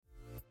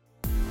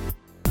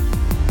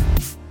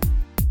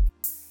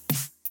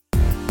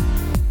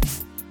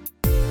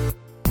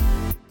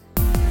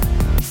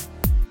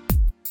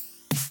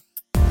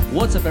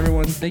What's up,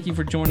 everyone? Thank you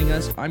for joining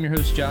us. I'm your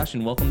host, Josh,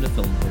 and welcome to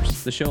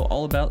Filmverse, the show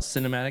all about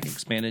cinematic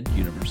expanded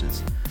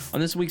universes. On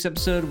this week's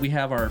episode, we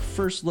have our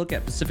first look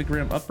at Pacific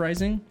Rim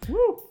Uprising.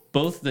 Woo!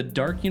 Both the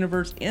Dark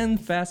Universe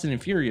and Fast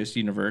and Furious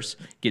universe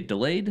get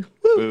delayed.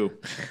 Boo.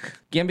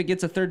 Gambit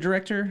gets a third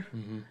director.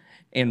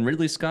 And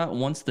Ridley Scott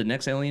wants the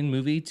next Alien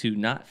movie to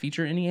not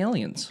feature any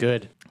aliens.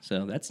 Good.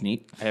 So that's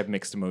neat. I have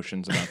mixed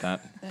emotions about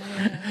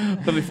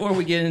that. But before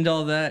we get into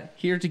all that,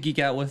 here to geek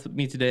out with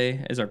me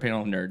today is our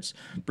panel of nerds.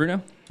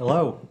 Bruno.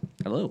 Hello.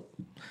 Hello.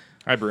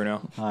 Hi,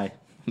 Bruno. Hi.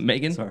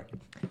 Megan. Sorry.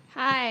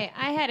 Hi,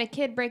 I had a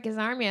kid break his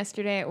arm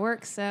yesterday at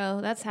work, so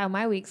that's how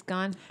my week's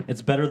gone.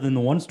 It's better than the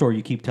one story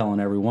you keep telling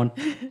everyone.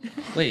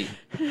 Wait.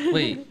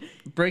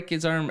 Break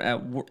his arm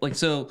at work. Like,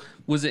 so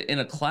was it in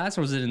a class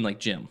or was it in like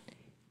gym?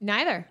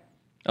 Neither.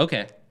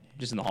 Okay.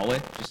 Just in the hallway?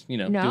 Just, do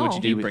what No.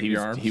 you do, break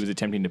your arm. He was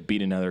attempting to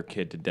beat another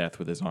kid to death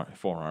with his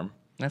forearm.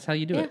 That's how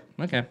you do Yeah. it.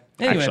 Okay.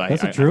 Anyway. Actually,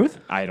 That's the truth?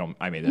 I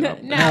made that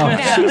up.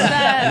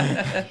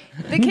 No.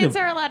 The kids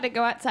are allowed to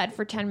go outside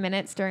for 10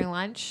 minutes during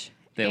lunch.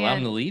 They allow him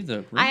and to leave the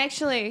room? I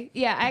actually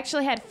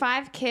had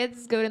 5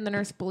 kids go to the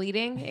nurse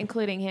bleeding,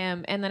 including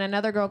him, and then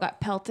another girl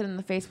got pelted in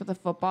the face with a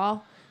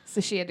football,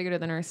 so she had to go to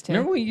the nurse too.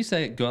 Remember when you used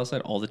to go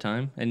outside all the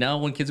time? And now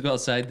when kids go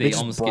outside, they just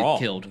almost brawl.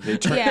 get killed.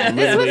 Yeah,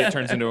 Literally, it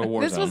turns into a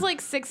war This zone. was like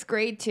 6th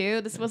grade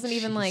too. This wasn't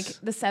even like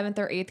the 7th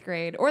or 8th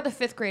grade or the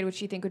 5th grade,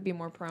 which you think would be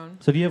more prone.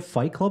 So do you have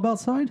Fight Club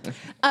outside?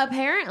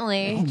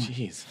 Apparently.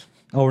 Jeez.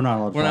 Oh, we're not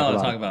allowed to We're talk not allowed to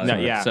about talk it. about it. No,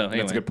 anymore. yeah, So that's a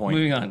anyway, good point.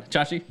 Moving on.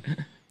 Chachi?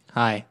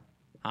 Hi.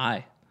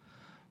 Hi.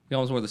 We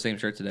almost wore the same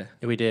shirt today.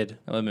 We did.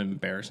 That would have been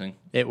embarrassing.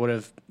 It would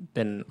have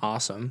been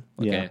awesome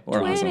Okay. Yeah.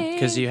 Or awesome. Twinning.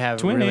 because you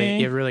have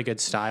really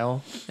good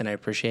style, and I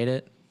appreciate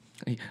it.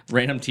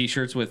 Random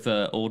t-shirts with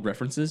old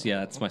references. Yeah,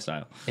 that's my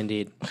style.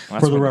 Indeed.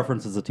 For the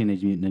reference, it's a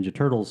Teenage Mutant Ninja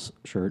Turtles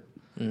shirt.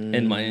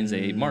 And mine is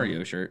a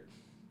Mario shirt.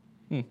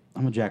 I'm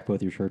going to jack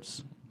both your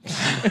shirts. All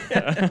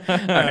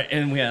right,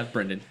 and we have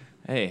Brendan.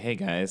 Hey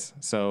guys.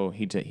 So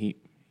he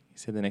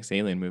said the next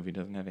Alien movie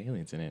doesn't have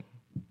aliens in it.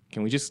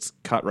 Can we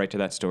just cut right to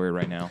that story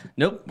right now?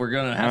 Nope, we're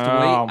gonna have to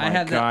wait. Oh I my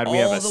have God, that we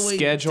have all a the way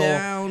schedule.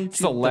 down It's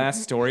to the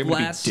last story. I'm gonna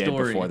be last dead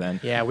story. before then.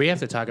 Yeah, we have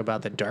to talk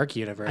about the Dark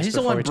Universe. I just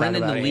don't before want we talk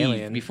Brendan to about leave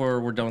Alien.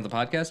 before we're done with the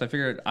podcast. I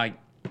figured I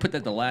put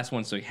that the last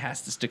one, so he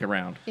has to stick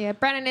around. Yeah,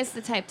 Brennan is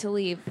the type to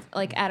leave.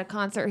 Like at a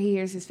concert, he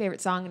hears his favorite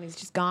song and he's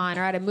just gone.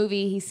 Or at a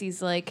movie, he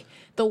sees like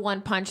the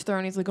one punch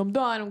thrown. He's like, I'm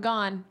done, I'm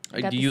gone.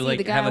 Got Do to you see like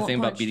the guy have I a won't thing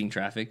about punch. beating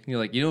traffic? You're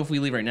like, if we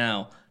leave right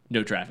now,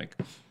 no traffic.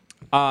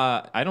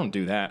 I don't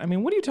do that. I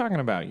mean, what are you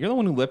talking about? You're the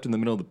one who left in the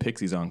middle of the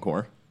Pixies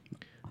encore.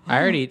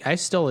 I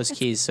stole his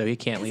keys, so he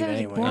can't leave It's a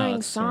anyway. boring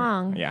that's fair.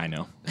 song. Yeah, I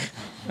know.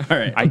 All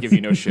right, I give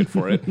you no shit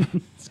for it.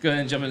 let's go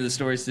ahead and jump into the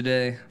stories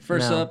today.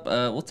 First No. up,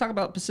 we'll talk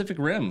about Pacific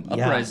Rim Yes.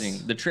 Uprising.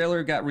 The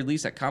trailer got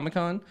released at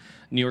Comic-Con.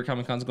 New York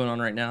Comic-Con's going on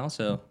right now,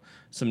 so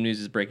some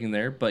news is breaking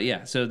there. But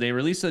yeah, so they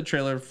released a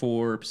trailer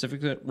for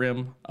Pacific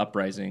Rim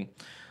Uprising.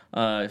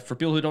 For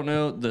people who don't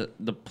know,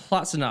 the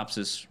plot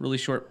synopsis, really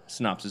short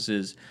synopsis,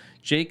 is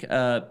Jake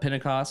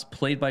Pentecost,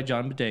 played by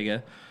John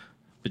Bodega.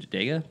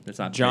 Bodega? That's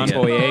not John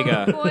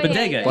Bodega. Boyega.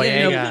 Bodega.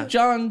 Boyega. Yeah,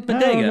 John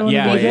Bodega. no,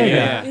 Yeah, Bodega.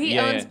 yeah. He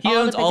yeah, owns yeah. He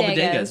owns all the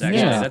bodegas, actually.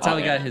 Yeah. That's how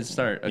he Oh, got yeah. his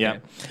start. Okay. Yeah,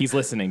 he's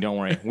listening. Don't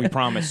worry. We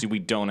promise you, we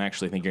don't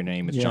actually think your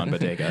name is John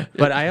Bodega.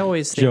 But I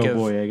always think Joe of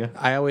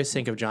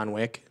Boyega. John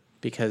Wick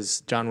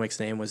because John Wick's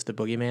name was the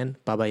Boogeyman,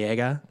 Baba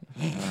Yaga.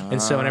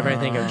 And so whenever I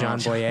think of John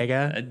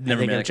Boyega, I never think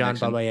made of that John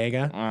connection. Baba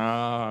Yaga.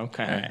 Oh,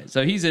 okay. All right.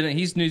 So he's in it.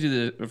 He's new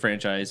to the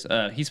franchise.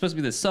 He's supposed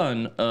to be the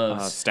son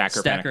of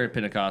Stacker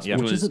Pentecost, Yep.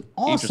 which Which is an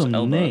Idris awesome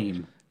Elba.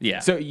 name. Yeah.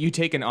 So you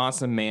take an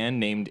awesome man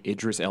named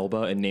Idris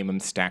Elba and name him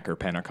Stacker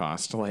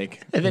Pentecost.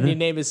 Like, And then you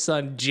name his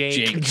son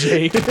Jake.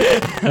 Jake.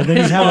 And then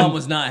he's His mom having,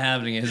 was not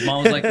having it. His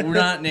mom was like, "We're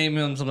not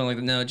naming him something like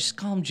that. No, just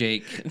call him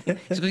Jake.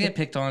 He's gonna get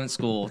picked on at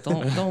school.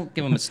 Don't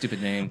give him a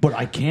stupid name. but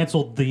I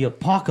canceled the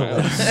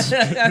apocalypse.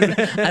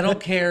 I don't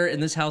care.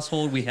 In this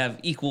household, we have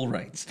equal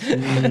rights."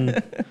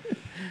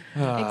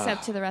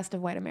 Except to the rest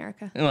of white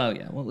America. Well,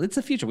 yeah. Well, it's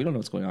the future. We don't know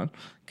what's going on.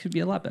 Could be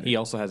a lot better. he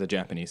also has a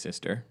Japanese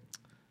sister.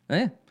 Oh,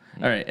 yeah.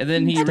 All right, and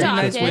then he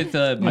Adopted. reunites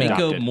with Mako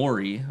Adopted.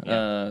 Mori.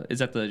 Is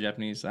that the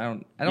Japanese? I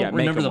don't Yeah,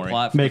 remember Mako the Mori.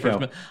 plot. For the Mako. first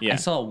one. Yeah. I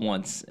saw it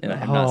once, and I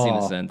have not seen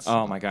it since.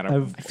 Oh my god,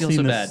 I've feel seen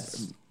so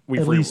this We've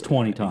at least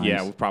 20 times.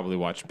 Yeah, we probably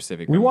watched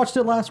Pacific. We Rim. watched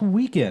it last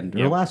weekend or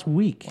Yep. last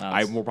week. Wow.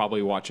 I will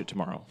probably watch it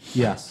tomorrow.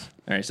 Yes.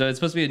 All right, so it's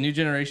supposed to be a new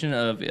generation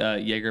of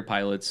Jaeger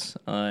pilots,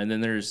 and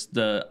then there's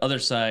the other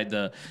side.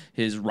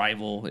 His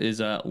rival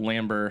is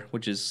Lambert,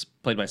 which is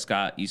played by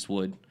Scott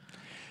Eastwood.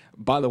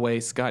 By the way,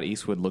 Scott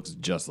Eastwood looks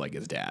just like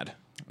his dad.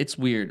 It's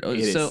weird. It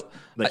is. So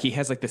Like he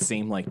has like the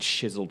same like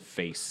chiseled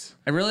face.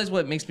 I realize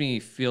what makes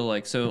me feel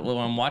like. So when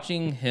I'm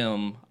watching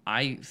him,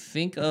 I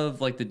think of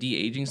like the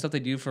de-aging stuff they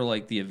do for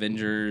like the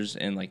Avengers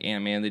and like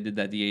Ant-Man. They did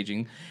that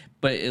de-aging,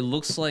 but it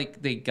looks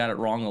like they got it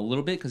wrong a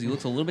little bit because he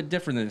looks a little bit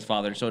different than his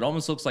father. So it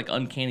almost looks like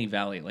Uncanny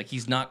Valley. Like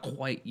he's not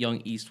quite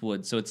young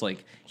Eastwood. So it's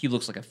like he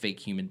looks like a fake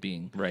human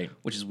being, Right.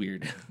 Which is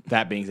weird.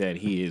 That being said,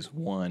 he is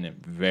one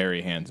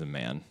very handsome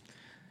man.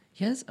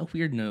 He has a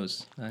weird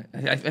nose.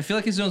 I feel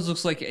like his nose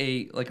looks like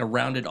a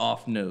rounded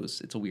off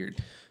nose. It's a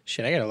weird.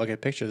 Shit, I gotta look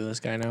at pictures of this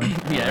guy now.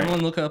 Yeah,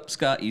 everyone look up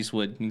Scott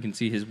Eastwood. You can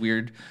see his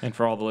weird. And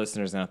for all the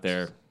listeners out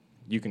there,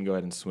 you can go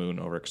ahead and swoon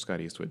over Scott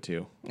Eastwood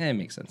too. It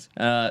makes sense.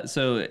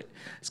 So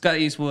Scott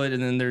Eastwood,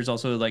 and then there's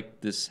also like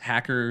this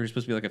hacker who's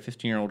supposed to be like a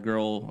 15-year-old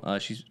girl.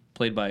 She's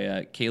played by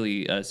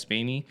Kaylee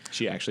Spaney. Is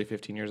she actually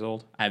 15 years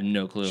old? I have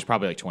no clue. She's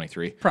probably like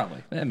 23.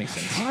 Probably. That makes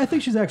sense. I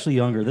think she's actually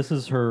younger. This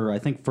is her, I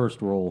think,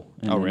 first role.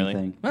 In Oh, really?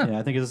 anything. Huh. Yeah,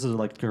 I think this is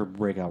like her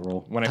breakout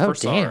role. When I Oh,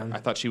 first saw her, damn. I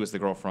thought she was the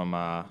girl from.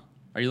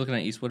 Are you looking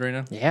at Eastwood right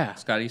now? Yeah.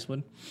 Scott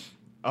Eastwood?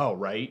 Oh,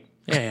 right.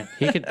 Yeah,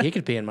 he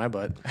could pee in my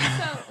butt. So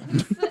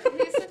who's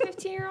the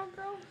 15-year-old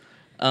girl?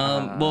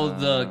 Well,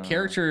 the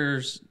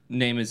character's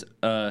name is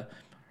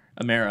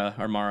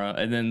Amara,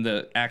 and then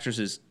the actress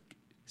is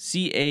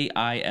Cailee.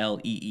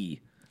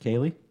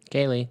 Kaylee?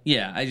 Kaylee.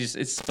 Yeah,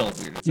 It's spelled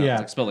weird. It sounds Yeah.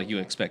 like spelled like you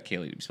would expect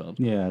Kaylee to be spelled.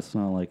 Yeah, it's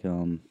not like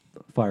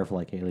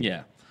Firefly Kaylee.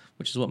 Yeah,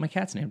 which is what my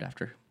cat's named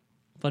after.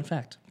 Fun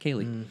fact,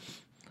 Kaylee.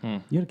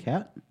 You had a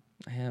cat?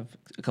 I have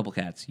a couple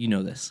cats. You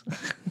know this.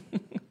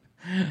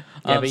 Yeah,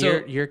 but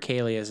so- your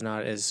Kaylee is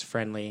not as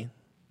friendly.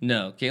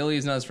 No, Kaylee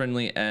is not as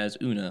friendly as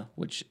Una,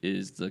 which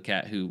is the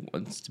cat who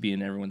wants to be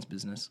in everyone's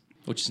business,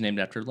 which is named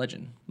after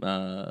Legend,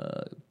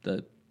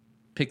 the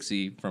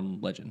pixie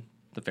from Legend,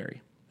 the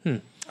fairy.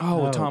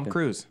 Oh, Tom okay.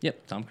 Cruise.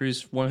 Yep, Tom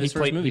Cruise, one of He his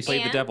first played. He movies.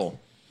 played the And- devil.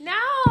 No.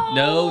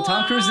 No,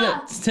 Tom Cruise.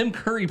 Tim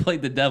Curry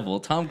played the devil.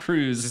 Tom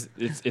Cruise.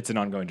 It's an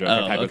ongoing joke.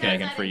 Oh, I've had with okay.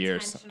 Megan for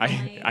years.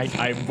 Unintentionally.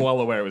 I'm well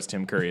aware it was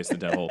Tim Curry as the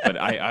devil, but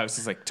I was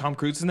just like, Tom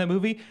Cruise in that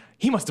movie?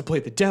 He must have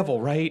played the devil,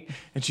 right?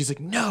 And she's like,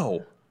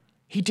 no,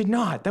 he did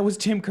not. That was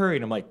Tim Curry.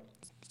 And I'm like,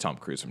 it's Tom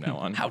Cruise from now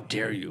on. How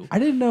dare you? I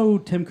didn't know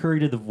Tim Curry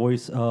did the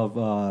voice of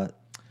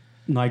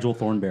Nigel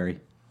Thornberry.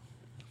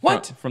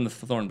 What? From the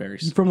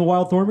Thornberries. From the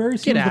Wild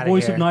Thornberries? Get he was out the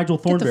voice of here. of Nigel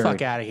Thornberry. Get the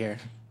fuck out of here.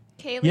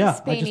 Kaylee Yeah,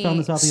 Spaney I just found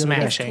this out the other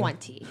day. is Smashing.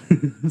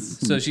 20.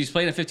 So she's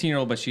playing a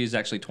 15-year-old, but she's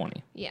actually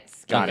 20.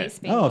 Yes. Got Kaylee it.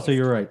 Spaney Oh, so is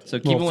you're right. 20. So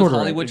keeping with sorta right.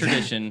 Hollywood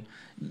tradition,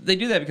 they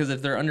do that because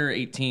if they're under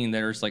 18,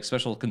 there's like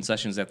special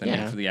concessions that they Yeah.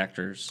 make for the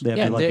actors. They have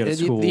Yeah, to like go to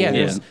school. yeah.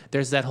 and-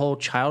 There's that whole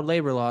child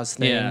labor laws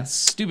thing. Yeah,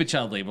 stupid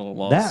child labor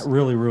laws. that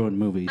really ruined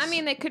movies. I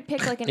mean, they could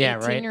pick like an Yeah,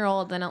 right.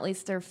 18-year-old, then at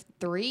least they're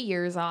 3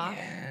 years off.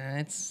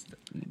 It's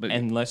but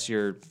Unless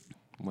you're,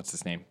 what's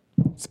his name?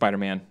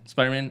 Spider-Man.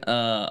 Spider-Man.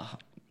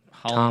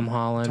 Tom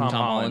Holland. Tom Holland.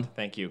 Holland.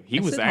 Thank you. He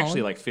I was said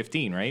actually Holland. like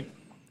 15, right?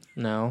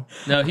 No.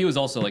 No, he was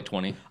also like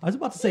 20. I was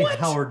about to say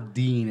Howard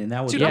Dean, and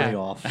that was way Yeah.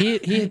 off. He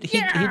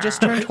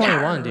just turned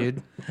 21,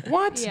 dude.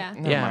 What? Yeah.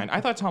 Never Yeah. mind.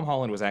 I thought Tom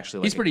Holland was actually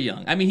like. He's pretty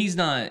young. I mean, he's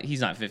not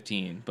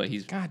 15, but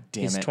he's God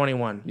damn He's it.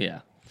 21. yeah.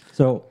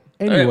 So, All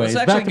right, anyways,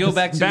 let's actually go this-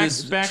 back to back-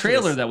 this back to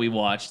trailer this. that we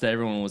watched that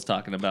everyone was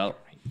talking about.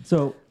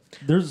 So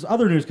there's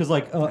other news because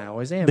I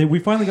always am. we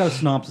finally got a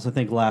synopsis I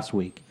think last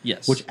week.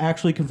 Yes. Which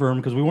actually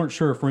confirmed because we weren't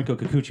sure if Rinko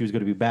Kikuchi was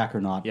going to be back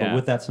or not. Yeah. But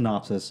with that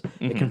synopsis,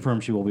 it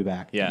confirmed she will be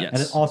back. Yeah. Yes.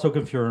 And it also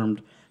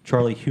confirmed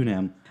Charlie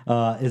Hunnam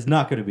is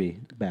not going to be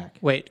back.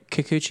 Wait,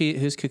 Kikuchi?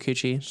 Who's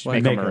Kikuchi? What?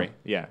 Mako Mako. Murray.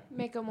 Yeah.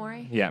 Mako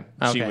Mori. Yeah.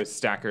 She Okay. was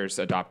Stacker's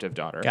adoptive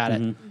daughter. Got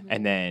it.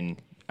 And then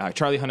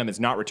Charlie Hunnam is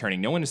not returning.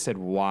 No one has said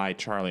why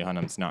Charlie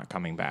Hunnam's not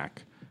coming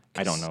back.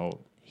 I don't know.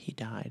 He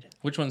died.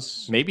 Which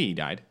one's Maybe he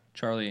died.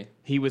 Charlie?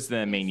 He was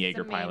the main He's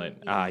Jaeger the main, pilot.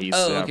 yeah. He's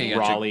Oh, okay, gotcha.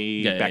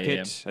 Raleigh Yeah, yeah,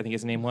 Beckett, yeah. I think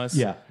his name was.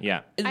 Yeah.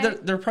 Yeah.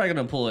 They're probably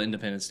gonna pull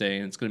Independence Day,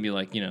 and it's gonna be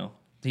like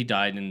he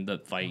died in the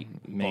fight.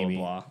 Maybe.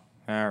 Blah,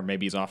 blah, Or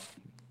maybe he's off,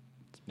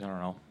 I don't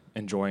know,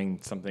 enjoying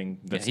something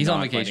that's he's on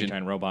not fighting vacation.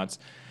 giant robots.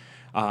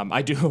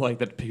 I do like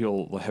that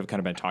people have kind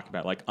of been talking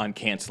about like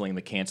uncanceling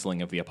the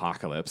canceling of the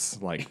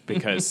apocalypse, like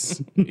because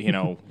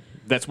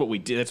that's what we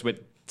did. That's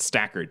what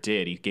Stacker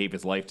did. He gave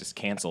his life to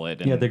cancel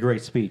it. And Yeah, the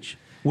great speech.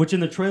 Which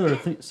in the trailer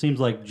seems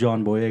like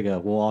John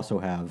Boyega will also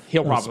have.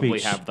 he'll a probably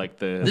speech. have like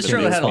the. This the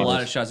trailer news had a calls.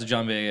 lot of shots of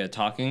John Boyega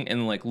talking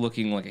and like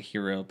looking like a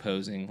hero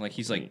posing. Like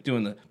he's like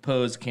doing the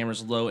pose,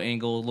 camera's low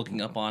angle, looking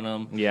up on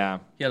him. Yeah.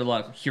 He had a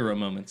lot of hero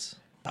moments.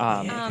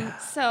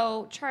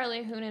 So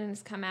Charlie Hunnam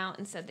has come out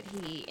and said that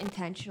he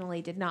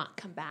intentionally did not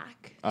come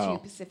back Oh.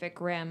 to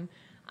Pacific Rim.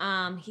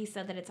 He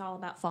said that it's all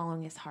about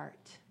following his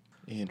heart.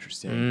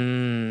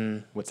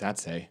 Interesting. What's that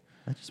say?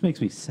 That just makes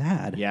me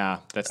sad. Yeah,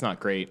 that's not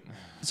great.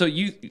 So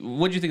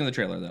what'd you think of the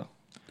trailer though?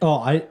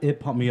 Oh,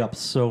 it pumped me up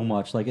so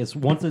much. Like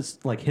once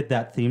it's like hit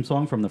that theme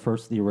song from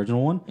the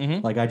original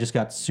one, like I just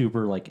got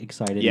super like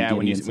excited. Yeah, and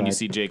when you giddy when you inside.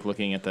 see Jake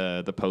looking at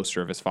the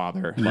poster of his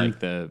father, like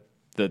the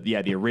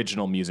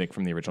original music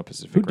from the original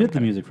Pacific Who Rim did the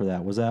kinda- music for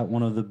that? Was that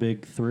one of the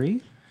big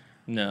three?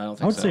 No, I don't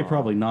think I would so. say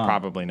probably not.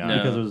 Probably not. No.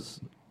 because it was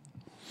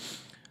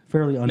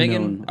fairly unknown.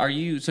 Megan, are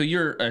you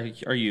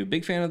are you a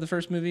big fan of the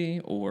first movie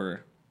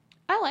or?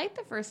 I like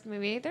the first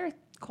movie. There are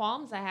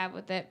qualms I have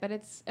with it, but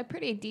it's a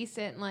pretty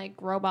decent like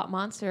robot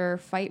monster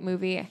fight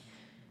movie.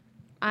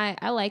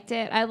 I liked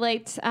it. I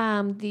liked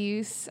the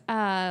use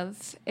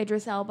of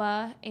Idris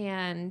Elba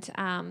and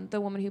the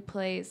woman who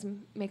plays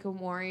Mako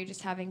Mori,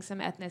 just having some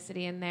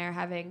ethnicity in there,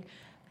 having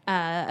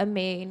a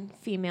main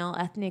female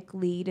ethnic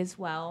lead as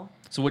well.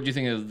 So what do you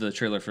think of the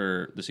trailer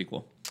for the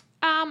sequel?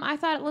 I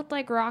thought it looked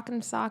like Rock'em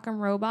Sock'em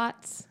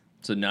Robots.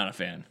 So not a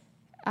fan.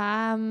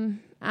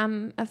 I'm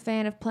a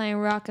fan of playing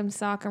Rock'em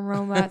Sock'em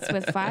Robots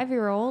with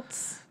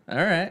 5-year-olds. All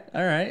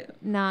right.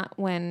 Not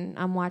when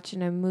I'm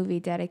watching a movie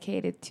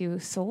dedicated to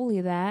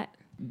solely that.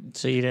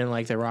 So you didn't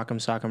like the Rock'em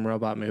Sock'em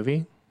Robot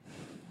movie?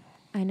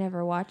 I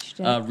never watched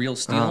it. Real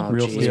Steel. Oh,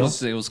 Real geez.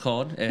 Steel. It was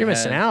called. You're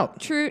missing out.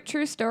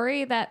 True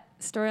story. That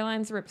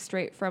storyline's ripped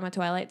straight from a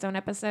Twilight Zone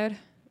episode.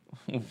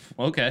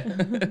 Okay.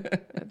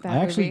 That I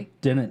actually movie.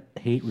 didn't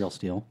hate Real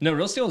Steel. No,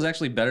 Real Steel was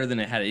actually better than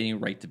it had any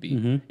right to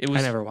be. It was.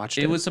 I never watched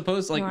it. It was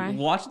supposed Why?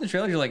 watching the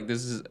trailer, you're like,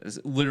 this is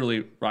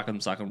literally Rock'em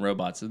Sock'em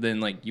Robots. And then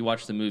like you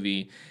watch the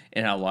movie,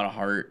 it had a lot of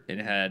heart. It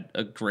had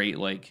a great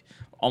like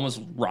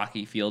almost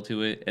Rocky feel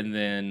to it. And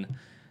then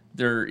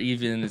there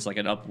even is like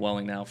an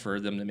upwelling now for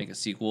them to make a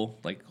sequel.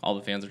 Like all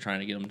the fans are trying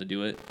to get them to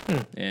do it.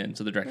 And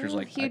so the director's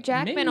like, Hugh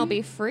Jackman will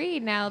be free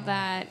now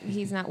that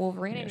he's not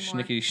Wolverine anymore.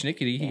 schnickety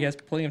schnickety. He has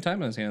plenty of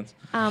time on his hands.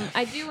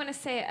 I do want to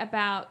say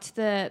about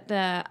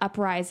the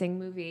Uprising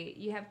movie.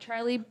 You have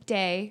Charlie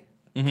Day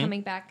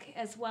coming back,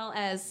 as well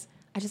as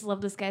I just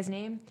love this guy's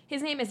name.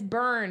 His name is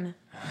Bern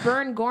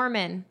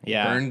Gorman.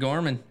 Yeah. Vern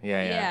Gorman.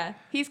 Yeah.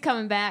 He's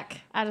coming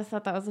back. I just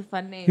thought that was a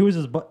fun name. He was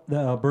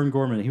Bern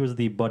Gorman. He was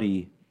the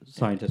buddy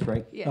scientist,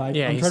 right? Yeah. I'm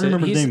Yeah, trying to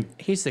remember his name.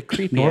 He's the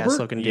creepy Norbert? ass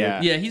looking dude.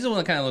 Yeah. Yeah, he's the one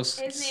that kind of looks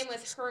His name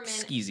was Herman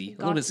skeezy. A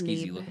little bit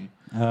skeezy Gottlieb. looking.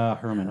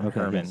 Herman. Okay.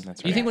 Herman. yes.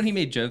 That's You right. think when he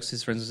made jokes,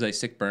 his friends would say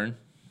sick burn?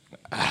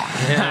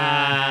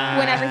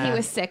 Whenever he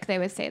was sick, they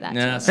would say that.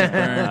 Nah, to him. sick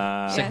burn.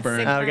 Yeah, sick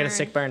burn. Oh, we're getting a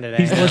sick burn today.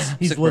 He's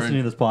Sick listening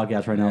burn. to this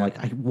podcast right now.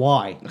 Like,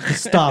 why?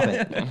 Just stop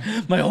it.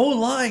 My whole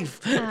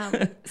life.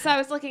 So I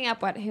was looking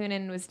up what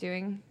Hunan was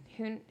doing.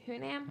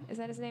 Hunam? Is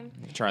that his name?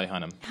 Charlie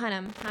Hunnam.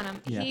 Hunnam.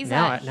 Yeah. He's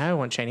now, at, now I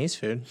want Chinese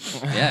food.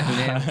 Yeah,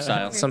 Hunan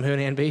style. Some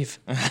Hunan beef.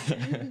 he's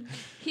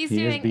He is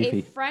doing beefy.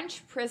 a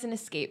French prison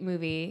escape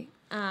movie.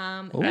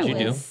 As It you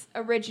do. was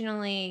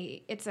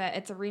originally it's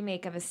a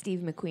remake of a Steve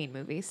McQueen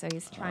movie, so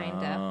he's trying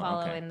to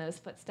follow okay. in those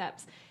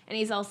footsteps. And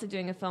he's also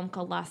doing a film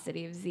called Lost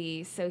City of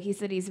Z. So he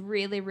said he's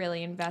really,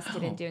 really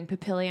invested in doing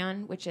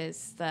Papillon, which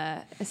is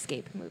the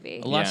escape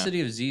movie. A Lost Yeah.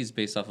 City of Z is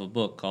based off of a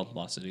book called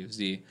Lost City of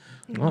Z.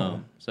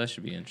 So that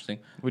should be interesting.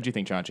 What'd you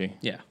think, Chachi?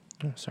 Yeah.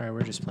 Oh, sorry,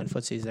 we're just playing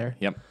footsies there.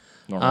 Yep.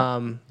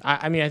 Normal.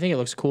 I mean, I think it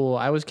looks cool.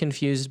 I was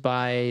confused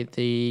by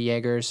the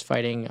Jaegers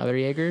fighting other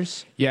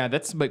Jaegers. Yeah,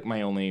 that's like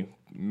my only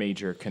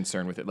major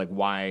concern with it. Like,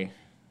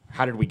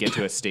 how did we get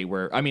to a state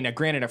where, I mean,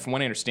 granted, from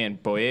what I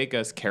understand,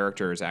 Boyega's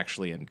character is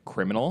actually a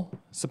criminal,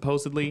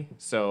 supposedly.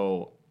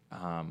 So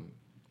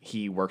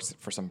he works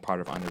for some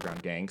part of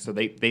underground gang. So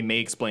they may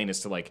explain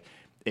as to like,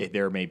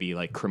 there may be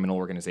like criminal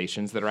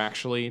organizations that are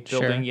actually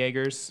building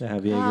Jaegers. To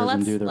have Oh, Jaegers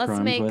and do their let's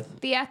crimes make with.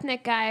 the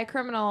ethnic guy a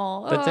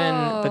criminal.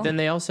 But then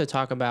they also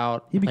talk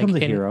about He becomes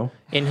like, a hero.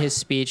 In his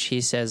speech,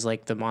 he says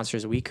like the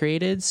monsters we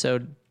created. So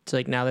it's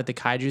like now that the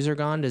kaijus are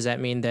gone, does that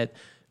mean that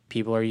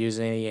people are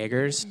using the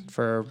Jaegers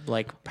for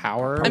like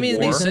power? I mean, it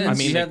war? makes sense. I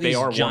mean, you have they these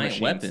are war giant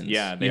machines. weapons.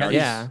 Yeah, they You have are. these-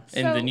 Yeah.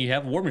 And So- then you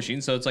have war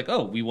machines. So it's like,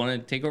 oh, we want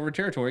to take over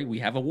territory. We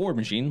have a war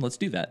machine. Let's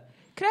do that.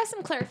 Could I have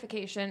some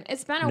clarification?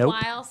 It's been a Nope.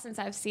 while since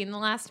I've seen the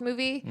last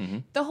movie. Mm-hmm.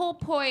 The whole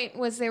point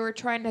was they were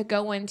trying to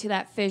go into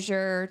that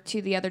fissure to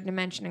the other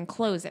dimension and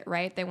close it,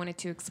 right? They wanted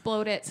to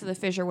explode it so the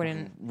fissure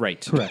wouldn't. Right.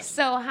 Correct.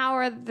 So how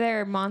are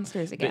there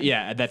monsters again? But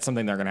yeah, that's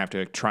something they're going to have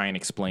to try and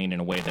explain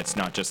in a way that's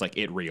not just like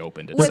it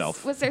reopened Was,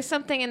 itself. was there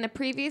something in the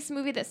previous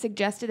movie that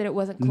suggested that it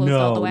wasn't closed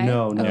all the way?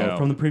 No. Okay.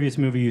 From the previous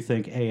movie, you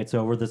think, hey, it's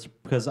over. This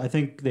because I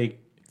think they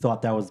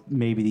thought that was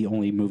maybe the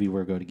only movie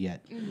we're going to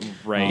get.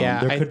 Right. Yeah.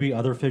 There I- could be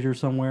other fissures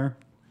somewhere.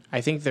 I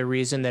think the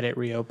reason that it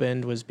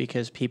reopened was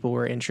because people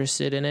were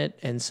interested in it,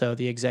 and so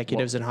the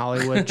executives in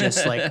Hollywood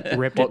just like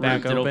ripped it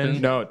back ripped it open.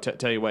 open? No,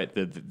 tell you what,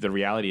 the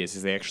reality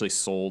is they actually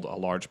sold a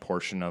large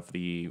portion of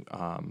the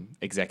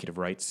executive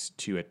rights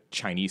to a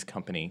Chinese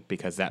company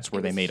because that's where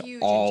It they was made huge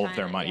in all of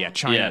their China, money. yeah. Yeah,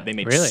 China, Yeah. they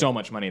made Really? so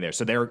much money there.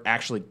 So they're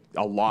actually,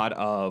 a lot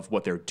of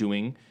what they're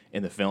doing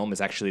in the film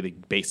is actually to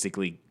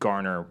basically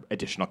garner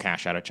additional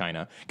cash out of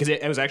China because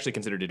it was actually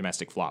considered a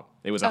domestic flop.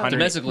 It was 100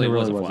 Domestically, it It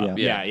was a really was, flop.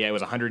 yeah, it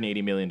was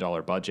 $180 million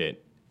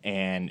budget.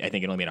 And I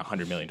think it only made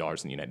 $100 million in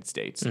the United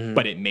States,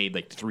 but it made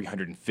like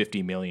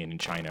 $350 million in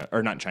China,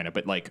 or not in China,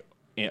 but like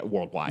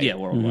worldwide. Yeah,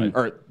 worldwide.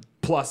 Or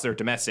plus their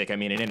domestic. I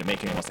mean, it ended up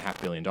making almost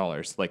 $500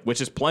 million, like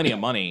which is plenty of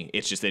money.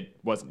 It's just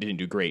it didn't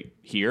do great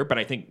here. But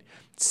I think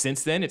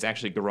since then it's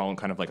actually grown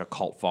kind of like a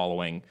cult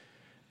following.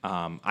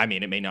 I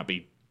mean, it may not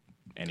be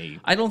any.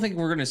 I don't think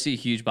we're going to see a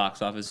huge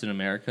box office in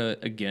America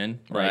again.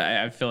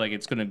 Right. I feel like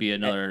it's going to be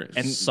another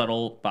And-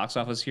 subtle box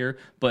office here,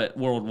 but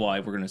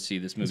worldwide, we're going to see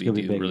this movie gonna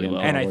be do big really again.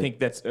 well. And I Probably. think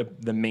that's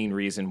the main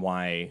reason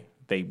why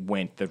they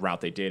went the route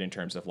they did in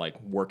terms of like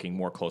working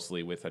more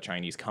closely with a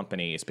Chinese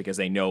company is because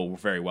they know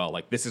very well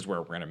like this is where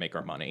we're going to make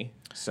our money.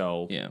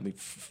 So Yeah. we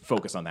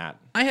focus on that.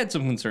 I had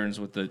some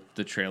concerns with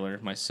the trailer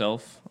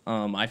myself.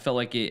 I felt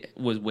like it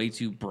was way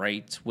too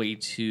bright, way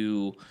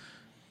too.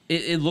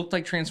 It looked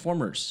like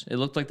Transformers. It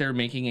looked like they were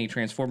making a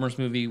Transformers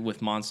movie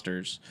with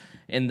monsters,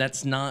 and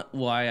that's not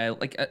why I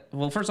like.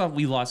 Well, first off,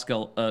 we lost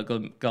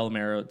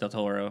Guillermo del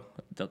Toro.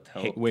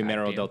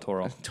 Guillermo del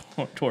Toro.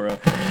 Toro.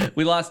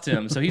 We lost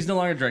him, so he's no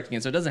longer directing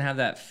it. So it doesn't have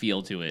that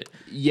feel to it.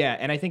 Yeah,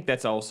 and I think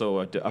that's also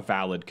a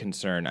valid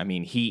concern. I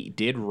mean, he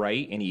did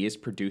write and he is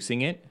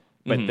producing it,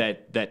 but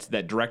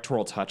that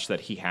directorial touch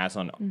that he has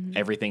on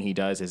everything he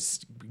does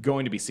is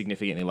going to be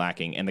significantly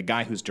lacking. And the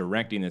guy who's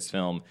directing this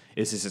film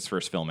is his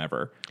first film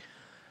ever.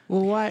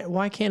 Well,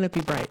 why can't it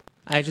be bright?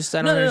 I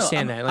don't No,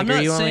 understand that. Like, I'm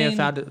are you not only saying-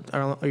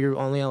 allowed are you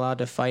only allowed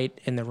to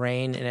fight in the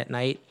rain and at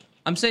night?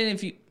 I'm saying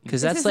if you.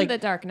 Because This that's isn't like the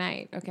Dark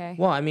Knight, okay?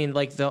 well, I mean,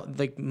 like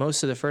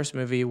most of the first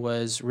movie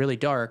was really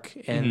dark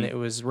and it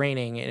was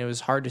raining and it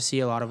was hard to see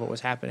a lot of what was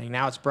happening.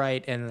 Now it's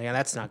bright and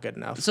that's not good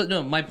enough. So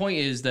no, my point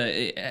is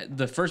that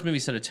the first movie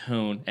set a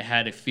tone. It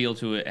had a feel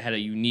to it. It had a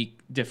unique,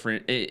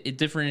 different. It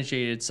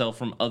differentiated itself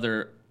from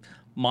other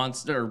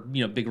monster,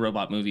 big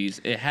robot movies.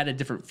 It had a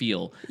different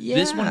feel.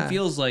 This one Yeah.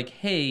 feels like,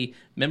 hey,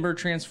 remember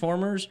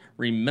Transformers?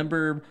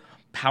 Remember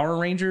Power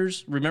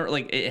Rangers? Remember,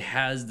 like, it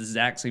has the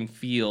exact same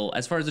feel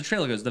as far as the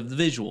trailer goes, the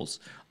visuals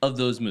of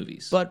those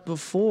movies. But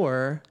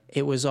before,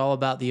 it was all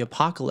about the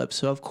apocalypse.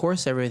 So, of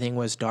course, everything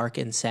was dark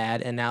and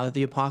sad. And now that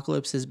the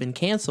apocalypse has been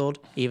canceled,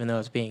 even though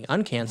it's being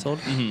uncanceled,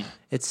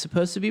 it's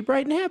supposed to be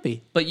bright and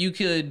happy. But you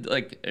could,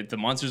 like, if the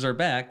monsters are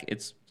back,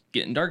 it's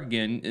getting dark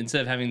again.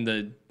 Instead of having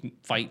the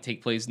fight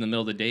take place in the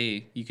middle of the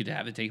day, you could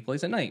have it take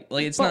place at night.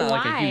 Like, it's But not why?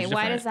 like a huge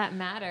Why difference. does that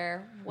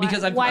matter? Why,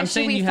 Because why I'm should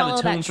saying we you have a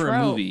follow tone that for a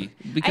trope? movie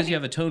because you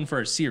have a tone for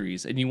a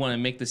series and you want to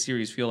make the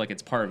series feel like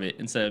it's part of it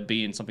instead of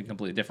being something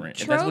completely different.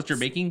 If that's what you're Tropes-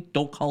 making,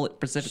 don't call it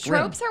Pacific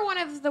Rim. Tropes are one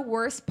of the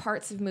worst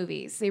parts of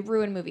movies. They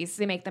ruin movies.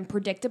 They make them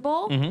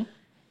predictable. Mm-hmm.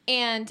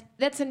 And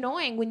that's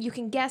annoying when you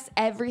can guess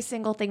every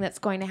single thing that's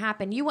going to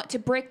happen. You want to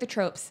break the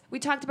tropes. We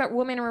talked about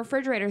women in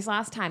refrigerators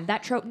last time.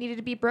 That trope needed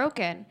to be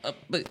broken.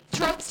 But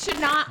Tropes should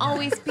not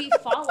always be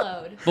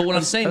followed. what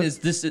I'm saying is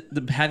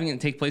having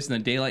it take place in the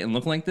daylight and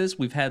look like this.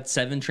 We've had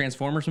 7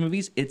 Transformers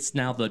movies. It's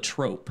now the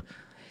trope.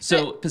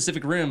 So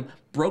Pacific Rim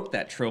broke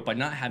that trope by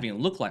not having it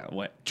look like that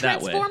way.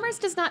 Transformers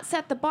does not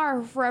set the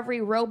bar for every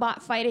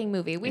robot fighting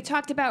movie. We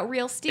talked about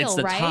Real Steel, It's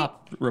the right?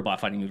 top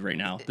robot fighting movie right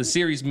now. The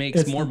series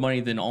makes more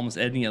money than almost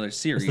any other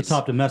series. It's the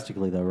top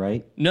domestically, though,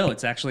 right? No,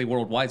 it's actually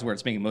worldwide where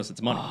it's making most of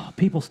its money.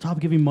 People, stop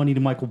giving money to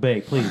Michael Bay,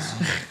 please.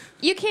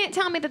 You can't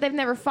tell me that they've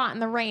never fought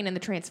in the rain in the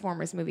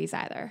Transformers movies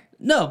either.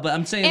 No, but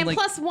I'm saying And like,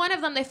 plus, one of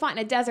them they fought in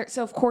a desert,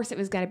 so of course it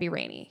was going to be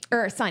rainy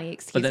or sunny.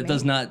 Excuse but that me.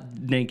 does not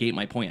negate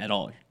my point at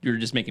all. You're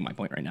just making my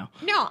point right now.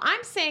 No,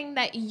 I'm saying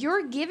that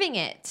you're giving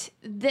it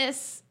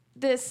this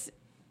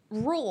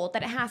rule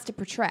that it has to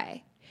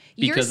portray.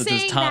 Because You're it's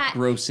saying a top that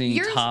grossing,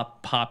 you're-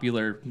 top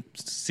popular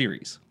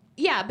series.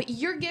 Yeah, but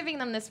you're giving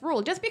them this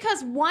rule. Just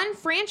because one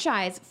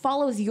franchise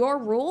follows your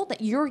rule that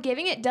you're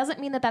giving it doesn't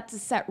mean that that's a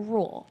set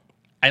rule.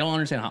 I don't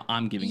understand how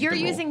I'm giving You're it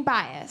the role. using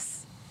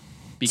bias.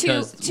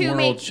 because to World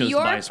make shows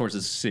your- bias towards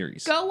this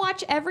series. Go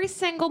watch every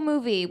single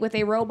movie with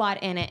a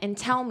robot in it and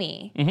tell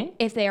me Mm-hmm.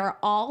 if they are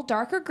all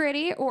dark or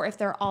gritty or if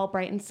they're all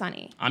bright and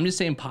sunny. I'm just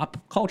saying pop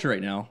culture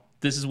right now.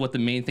 This is what the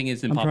main thing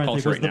is in I'm pop trying to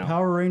think. culture Was right the now.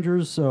 Power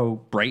Rangers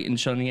so? Bright and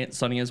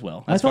sunny as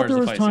well. I as far thought there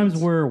as was the fight times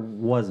scenes. where it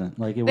wasn't.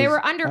 Like it They was.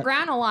 were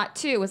underground a lot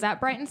too. Was that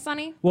bright and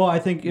sunny? Well, I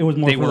think it was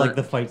more They for were- like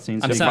the fight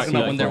scenes. I'm so you talking could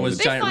about see when the there was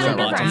They giant fly robots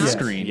on the underground.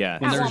 screen. Yeah.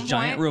 When At there's one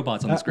giant point.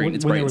 robots on the screen,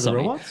 it's when bright there and was the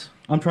sunny. robots.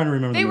 I'm trying to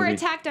remember They the were movie.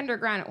 attacked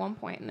underground at one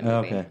point in the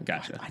movie. Okay,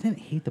 Gotcha. I didn't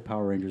hate the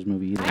Power Rangers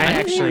movie either. I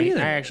didn't hate it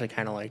either. actually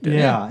kind of liked it.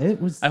 Yeah, it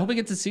was. I hope it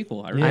gets a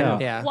sequel. I really Yeah.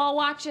 do. Yeah. While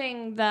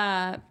watching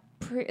the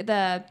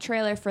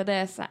trailer for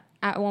this,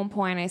 at one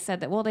point I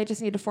said that, well, they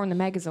just need to form the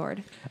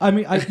Megazord. I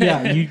mean,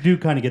 yeah, you do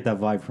kind of get that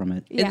vibe from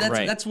it. Yeah. And that's,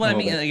 Right. that's what I A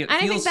mean. little Like, it I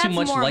think feels too that's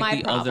much more my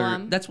like the other.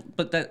 problem.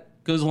 But that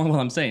goes along with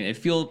what I'm saying. It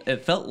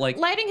felt like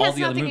Lighting all has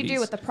the other nothing to movies. do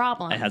with the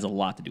problem. It has a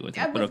lot to do with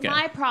it. But With okay.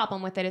 my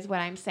problem with it is what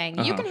I'm saying.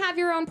 You Uh-huh. can have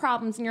your own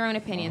problems and your own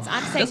opinions.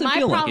 I'm saying Doesn't my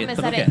feel like problem it, is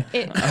but that okay.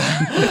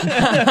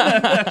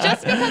 it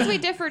just because we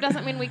differ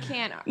doesn't mean we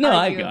can't No,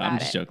 argue I'm about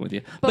just it. joking with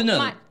you. But But no,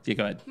 my- yeah,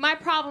 go ahead. My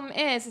problem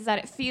is that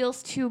it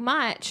feels too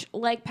much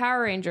like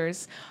Power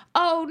Rangers.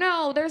 Oh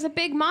no, there's a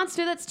big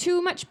monster that's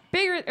too much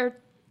bigger, or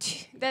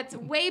that's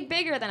way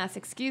bigger than us.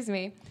 Excuse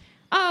me.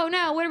 Oh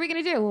no, what are we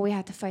gonna do? Well, we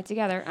have to fight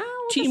together. Oh,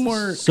 we'll just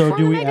Teamwork. So, form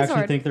do a we Megazord.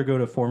 actually think they're going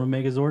to form a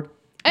Megazord?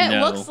 It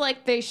No. looks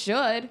like they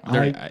should.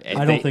 I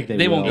don't think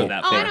they won't will. go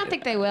that Oh, far. I don't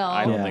think they will.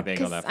 I don't Yeah. think they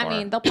go 'Cause, that I far.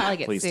 mean, they'll probably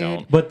get Please sued.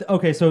 don't. But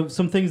okay, so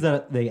some things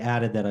that they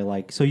added that I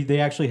like. So they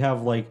actually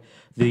have like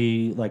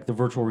the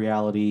virtual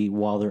reality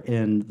while they're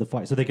in the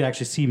fight, so they could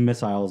actually see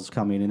missiles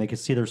coming and they could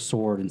see their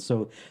sword, and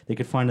so they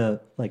could find a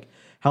like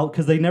how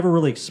because they never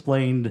really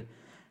explained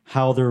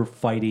how they're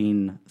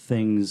fighting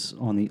things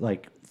on the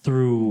like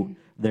through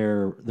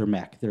their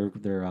mech, their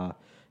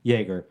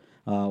Jaeger.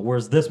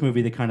 Whereas this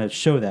movie, they kind of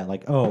show that,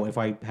 like, oh, if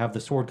I have the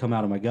sword come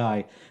out of my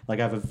guy, like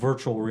I have a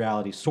virtual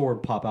reality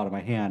sword pop out of my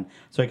hand,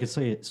 so I could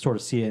sort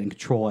of see it and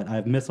control it. I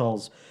have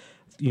missiles,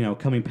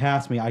 coming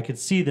past me. I could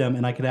see them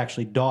and I could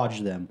actually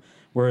dodge them.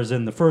 Whereas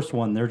in the first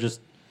one, they're just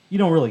you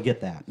don't really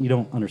get that. You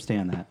don't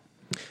understand that.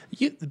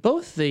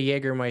 Both the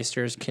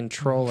Jägermeisters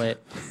control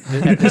it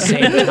at the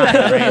same time,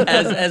 right?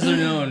 as they're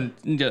known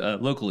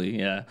locally,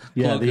 yeah.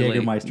 Yeah, the Colloquially.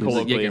 Jägermeisters.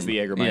 Colloquially, it's the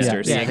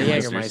Jägermeisters. Yeah, the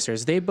Jägermeisters.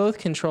 Jägermeisters. They both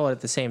control it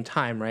at the same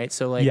time, right?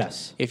 So, like,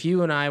 Yes. if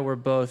you and I were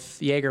both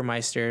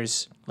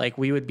Jägermeisters, like,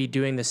 we would be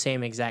doing the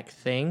same exact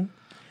thing.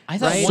 I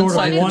thought Right? one Sort of.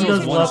 side One controls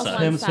does one left side.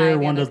 hemisphere,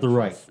 one the does the other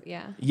right. controls-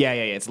 Yeah. Yeah,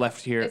 it's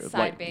left here. It's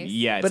like, side-based.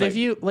 yeah, it's But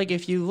like,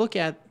 if you look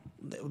at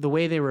the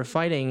way they were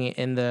fighting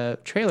in the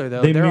trailer,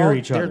 though, They they're mirror all,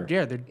 each other.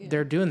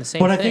 They're doing the same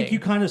But thing. I think you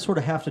kind of sort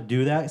of have to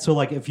do that. So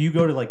like if you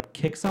go to like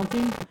kick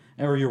something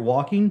or you're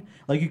walking,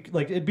 like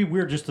it'd be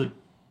weird just to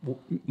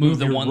Move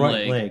the your one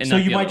right leg and So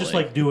not you the might other just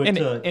leg. like do it And-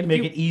 to and if make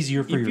you- it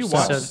easier for if you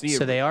yourself. watch-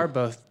 so they are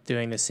both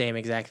doing the same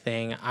exact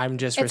thing. I'm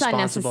just It's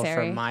responsible for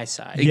unnecessary. my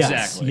side. Yes,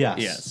 Exactly. yes.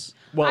 Yes.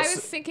 well, I was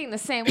thinking the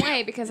same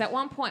way because at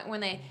one point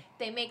when they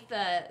make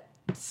the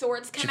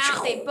swords come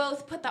out, they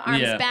both put the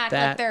arms Yeah. back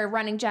That- like they're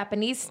running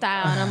Japanese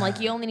style, and I'm like,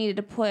 you only needed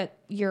to put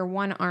your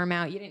one arm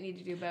out. You didn't need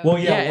to do both. Well,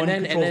 yeah, Yeah, one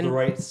and controls then- the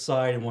right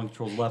side and one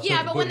controls the left. yeah,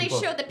 so but when they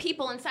both- showed the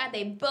people inside,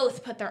 they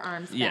both put their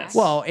arms Yes. back.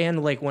 Well,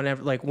 and like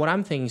whenever, like what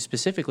I'm thinking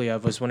specifically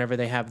of was whenever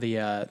they have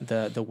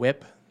the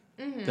whip,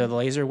 the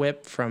laser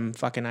whip from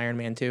fucking Iron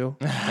Man 2.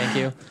 Thank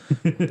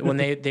you. When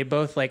they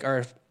both like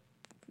are,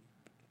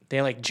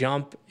 they like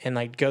jump and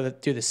like do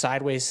the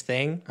sideways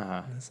thing.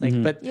 It's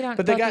like, but You don't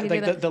but the both guy need to like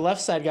do that. the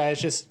left side guy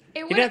is just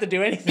It he didn't have to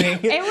do anything.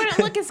 it wouldn't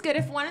look as good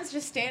if one is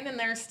just standing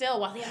there still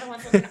while the other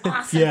one's looking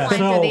awesome Yeah,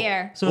 flying so through the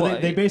air. so Well,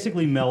 they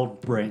basically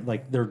meld brain,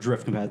 like they're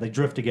drift compatible. They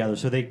drift together,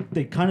 so they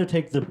kind of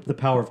take the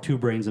power of two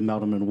brains and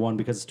meld them into one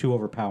because it's too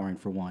overpowering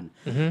for one.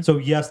 So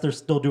yes, they're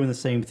still doing the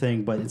same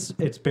thing, but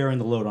it's bearing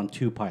the load on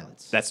two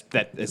pilots.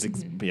 that is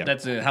yeah.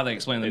 That's how they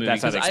explain the movie.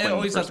 That's how they Because I explain the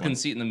always first thought the one.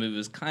 conceit in the movie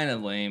was kind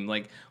of lame.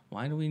 Like,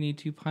 why do we need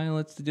two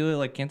pilots to do it?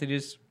 Like, can't they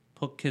just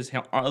hook his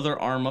other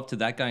arm up to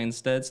that guy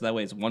instead? So that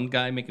way it's one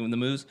guy making the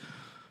moves.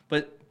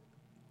 But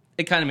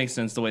it kind of makes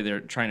sense the way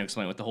they're trying to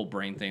explain it with the whole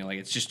brain thing. Like,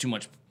 it's just too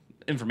much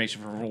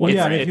information for one. Well,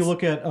 yeah, and It's- if you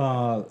look at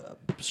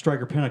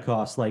Striker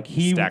Pentecost, like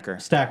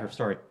Stacker,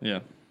 sorry. Yeah.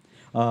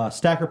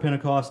 Stacker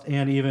Pentecost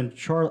and even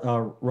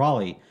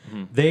Raleigh,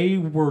 they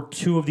were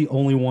two of the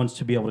only ones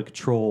to be able to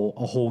control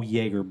a whole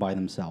Jaeger by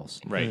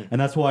themselves. Right. And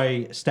that's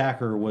why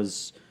Stacker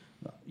was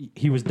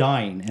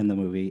dying in the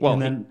movie. Well,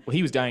 and then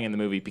he was dying in the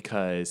movie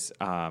because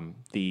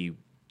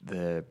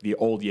the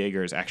old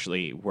Jaegers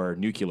actually were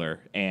nuclear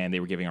and they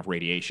were giving off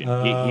radiation.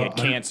 He had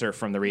cancer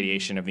from the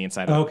radiation of the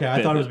inside. okay, of I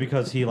the, thought it was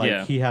because he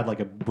Yeah. he had like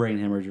a brain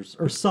hemorrhage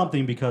or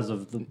something because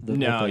of the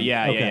No, whole thing.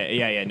 yeah.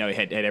 Okay. No, he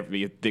had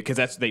every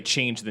because they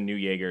changed the new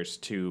Jaegers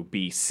to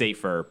be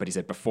safer. But he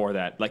said before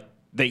that, like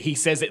he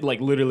says it like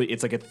literally,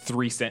 it's like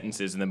 3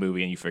 sentences in the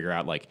movie, and you figure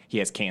out like he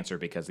has cancer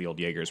because the old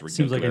Jaegers were.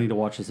 Seems like I nuclear. need to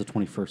watch this the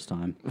 21st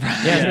time. Yeah, I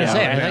was gonna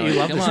say, I thought you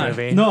loved Come this on.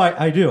 movie. No,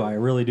 I do. I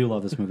really do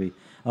love this movie.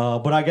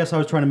 But I guess I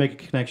was trying to make a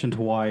connection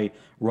to why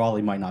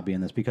Raleigh might not be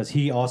in this because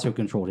he also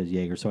controlled his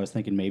Jaeger. So I was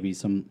thinking maybe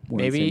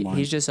Maybe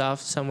he's just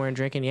off somewhere and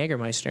drinking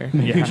Jägermeister.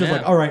 he's just Yeah.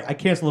 like, all right, I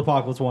canceled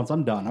Apocalypse once.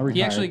 I'm done. I retired.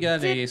 He actually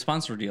got a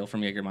sponsor deal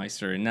from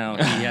Jägermeister, and now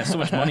he has so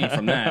much money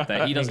from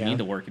that he doesn't need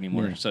to work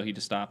anymore. So he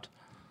just stopped.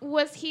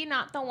 Was he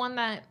not the one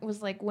that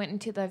was like went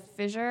into the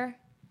fissure?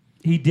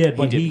 He did,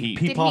 but did- he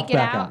Did he popped get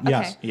back out? out.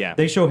 Yes. Okay. Yeah.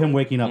 They show him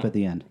waking up at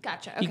the end.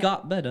 Gotcha. He Okay.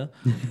 got better.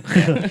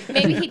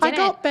 Maybe he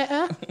didn't.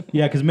 better.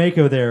 Yeah, because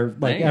Mako there,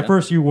 like you at go.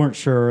 first you weren't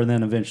sure, and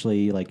then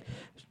eventually, like,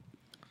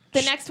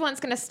 The next one's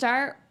gonna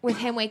start with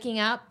him waking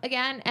up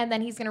again, and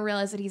then he's gonna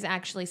realize that he's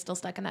actually still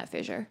stuck in that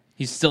fissure.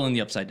 He's still in the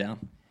upside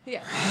down.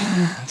 Yeah.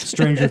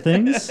 Stranger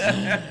Things All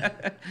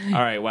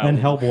right, well, and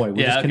Hellboy.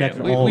 We just okay.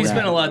 connected We, all we that.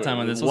 spent a lot of time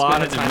on this. a Let's go lot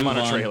ahead of and time on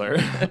move a trailer.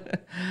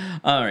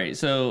 All right,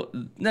 so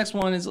next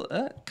one is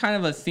kind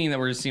of a theme that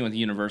we're seeing with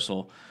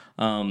Universal.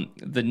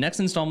 The next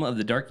installment of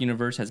the Dark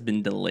Universe has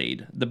been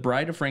delayed. The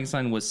Bride of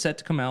Frankenstein was set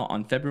to come out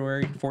on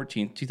February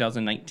 14th,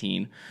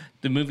 2019.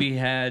 The movie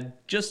had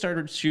just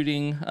started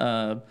shooting.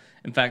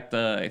 In fact,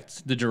 the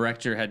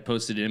director had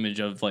posted an image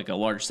of like a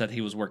large set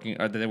he was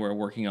working, or that they were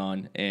working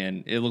on,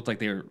 and it looked like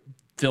they were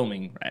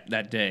filming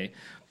that day.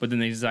 But then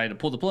they decided to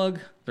pull the plug.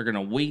 They're going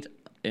to wait,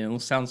 and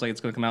it sounds like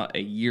it's going to come out a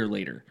year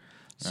later.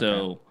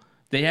 So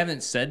they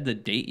haven't said the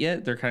date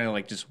yet. They're kind of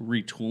like just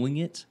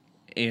retooling it.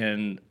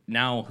 And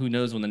now who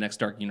knows when the next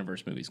Dark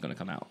Universe movie is going to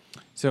come out.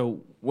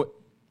 So what?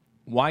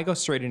 Why go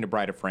straight into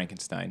Bride of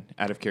Frankenstein?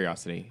 Out of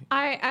curiosity.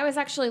 I was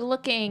actually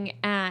looking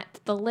at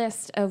the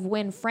list of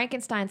when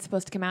Frankenstein's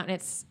supposed to come out, and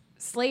it's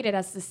slated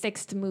as the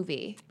 6th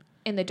movie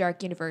in the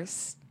Dark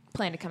Universe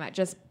plan to come out.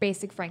 Just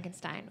basic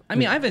Frankenstein. I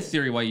mean, I have a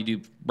theory why you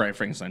do Bride of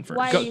Frankenstein first.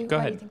 Why Go- do you, go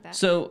why do ahead. you think that?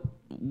 So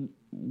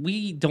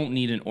we don't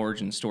need an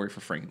origin story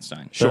for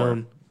Frankenstein.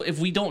 Sure. If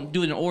we don't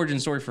do an origin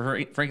story for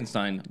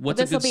Frankenstein,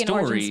 what's a this'll good be an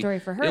story? origin story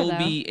for her, It'll though.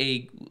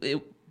 be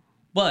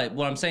but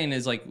what I'm saying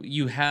is like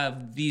you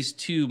have these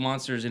two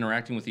monsters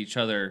interacting with each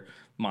other.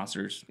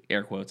 Monsters,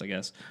 air quotes, I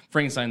guess.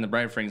 Frankenstein and the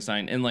Bride of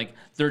Frankenstein, and like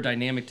they're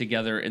dynamic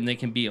together, and they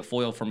can be a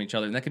foil from each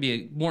other, and that could be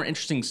a more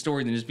interesting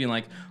story than just being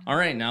like, all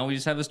right, now we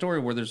just have a story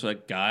where there's a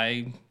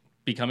guy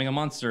becoming a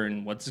monster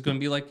and what's it going to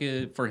be like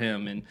for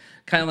him, and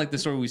kind of like the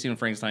story we've seen in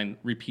Frankenstein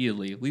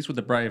repeatedly. At least with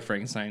the Bride of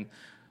Frankenstein,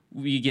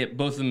 we get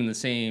both of them in the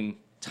same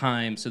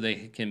time so they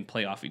can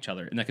play off each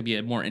other, and that could be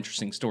a more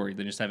interesting story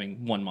than just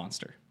having one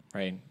monster.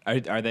 Right?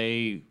 Are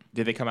they?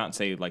 Did they come out and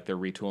say like they're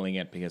retooling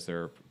it because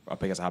of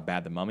how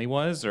bad the Mummy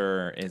was,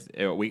 or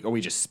are we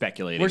just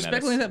speculating? We're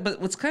speculating that, but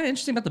what's kind of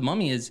interesting about the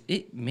Mummy is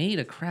it made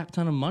a crap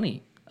ton of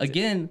money.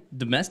 Again,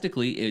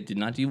 domestically, it did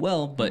not do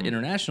well, but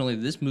internationally,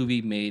 this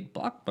movie made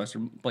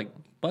blockbuster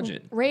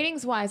budget.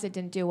 Ratings wise, it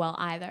didn't do well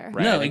either.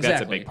 Right, No, I think that's a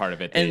exactly. big part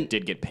of it. And It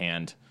did get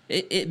panned.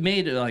 It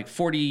made like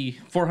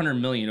 400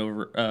 million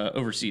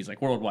overseas,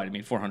 like worldwide. It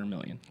made 400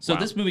 million. So Wow.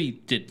 this movie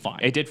did fine.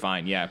 It did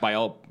fine, yeah. By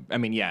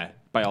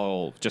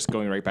all, just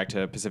going right back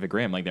to Pacific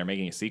Rim, like they're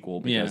making a sequel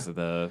because of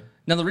the.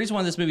 Now the reason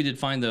why this movie did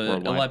fine, though,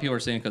 Worldwide. a lot of people are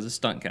saying because of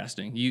stunt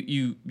casting.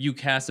 You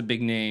cast a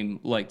big name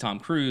like Tom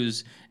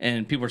Cruise,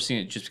 and people are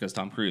seeing it just because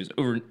Tom Cruise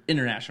over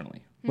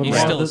internationally. But He's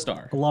lot still of a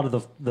star. A lot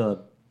of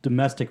the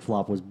domestic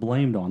flop was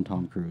blamed on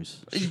Tom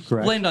Cruise.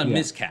 Correct? Blamed on Yeah.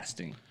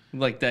 miscasting,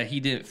 like that he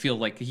didn't feel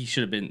like he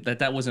should have been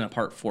that wasn't a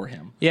part for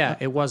him. Yeah,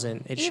 it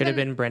wasn't. It should have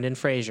Even- been Brendan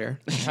Fraser.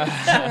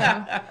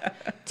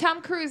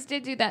 Tom Cruise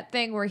did do that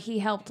thing where he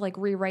helped like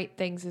rewrite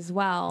things as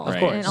well. Of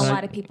course. And a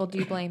lot of people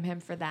do blame him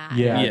for that.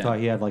 Yeah, I Yeah. thought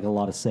he had like a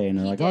lot of say, and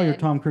they're He like, "Oh, you're did.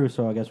 Tom Cruise,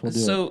 so I guess we'll do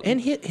it." So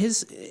And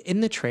his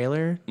in the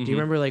trailer, do you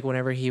remember like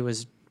whenever he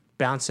was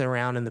bouncing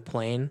around in the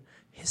plane?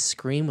 His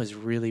scream was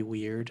really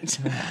weird.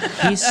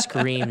 He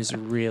screams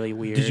really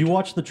weird. Did you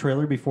watch the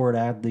trailer before it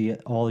had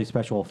all these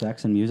special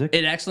effects and music?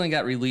 it accidentally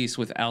got released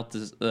without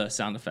the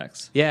sound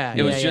effects. Yeah,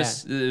 it was yeah,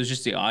 just it was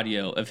just the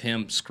audio of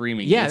him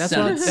screaming. Yeah, It that's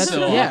sounded what. That's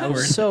so yeah, it awkward.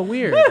 was so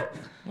weird.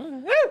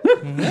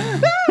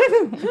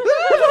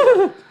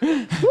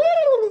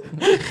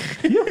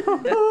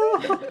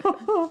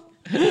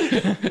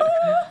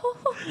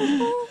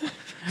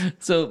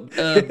 So We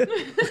have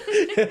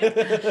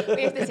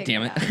to take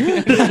damn it.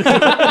 it.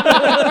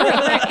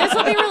 This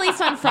will be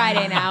released on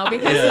Friday now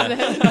because of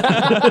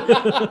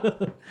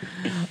this.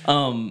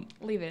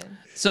 Leave it in.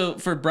 So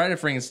for Bride of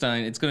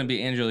Frankenstein, it's going to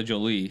be Angela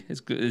Jolie.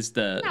 Is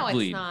the No, it's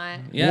lead. not.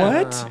 Yeah.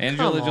 What?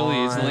 Angela Come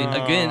Jolie is the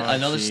lead. Again,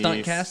 another stunt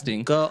jeez.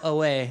 casting. Go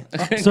away.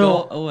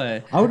 Go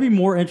away. I would be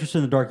more interested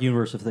in the Dark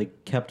Universe if they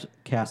kept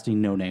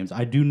casting no names.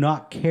 I do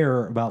not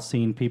care about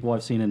seeing people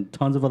I've seen in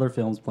tons of other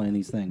films playing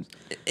these things.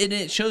 And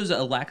it shows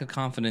a lack of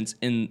confidence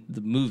in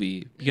the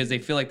movie because they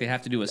feel like they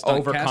have to do a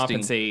stunt casting.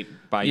 Overcompensate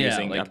by Yeah,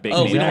 using like, a big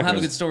oh, name we don't have a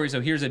actress. good story,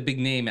 so here's a big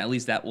name. At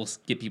least that will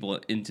get people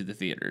into the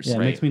theaters. Yeah, it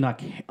Right. makes me not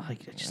care. Like,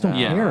 I just don't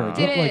Yeah. care.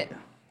 Did Like, it?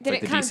 Did like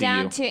it the come DCU.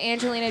 down to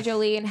Angelina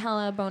Jolie and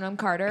Helena Bonham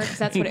Carter? Because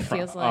that's what it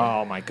feels like.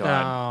 Oh my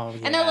god. Oh,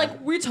 And they're yeah.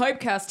 like, we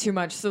typecast too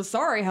much, so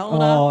sorry, Helena.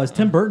 oh, is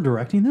Tim Burton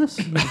directing this?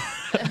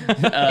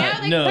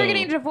 Now no. they're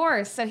getting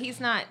divorced, so he's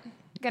not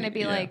going to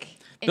be like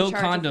in Bill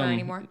charge of her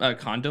anymore.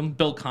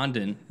 Bill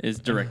Condon is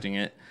directing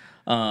it.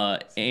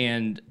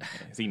 And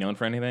Is he known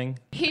for anything?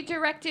 He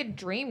directed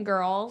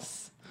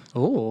Dreamgirls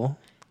Ooh.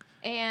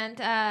 and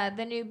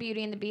the new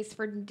Beauty and the Beast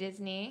for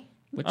Disney.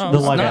 which Oh,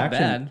 was the live not action.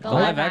 bad. The The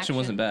live live action action.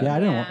 wasn't bad. Yeah, I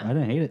didn't. Yeah. I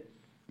didn't hate it.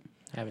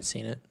 I haven't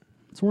seen it.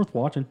 It's worth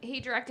watching. He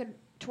directed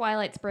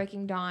Twilight's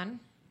Breaking Dawn.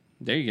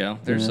 There you go.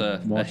 There's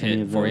Yeah, a watch any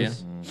hit of for you.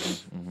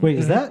 those. Wait,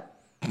 is that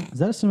a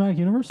cinematic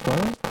universe?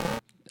 Twilight?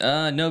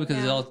 No, because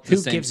it's Yeah. all the Who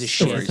same gives a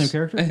Still shit? the same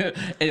stories.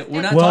 character?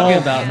 We're not Well-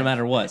 talking about it no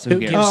matter what. So who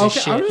Who cares? gives a Oh, okay.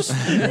 shit?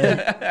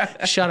 I'm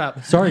just, Shut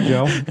up. sorry,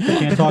 Joe.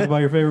 Can't talk about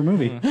your favorite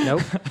movie.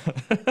 Nope.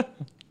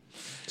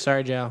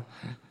 Sorry, Joe.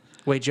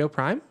 Wait, Joe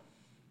Prime?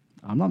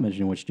 I'm not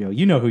mentioning which Joe.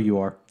 You know who you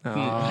are.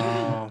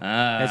 Oh,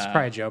 that's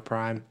probably Joe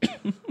Prime.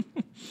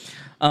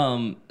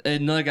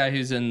 Another guy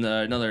who's in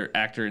another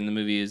actor in the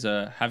movie is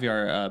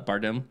Javier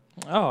Bardem.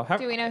 Oh,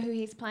 Do we know who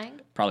he's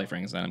playing? Probably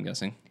Frankenstein, I'm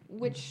guessing.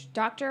 Which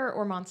doctor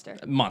or monster?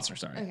 Monster,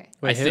 sorry. Okay.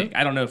 I Wait, who? think.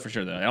 I don't know for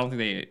sure though. I don't think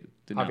they.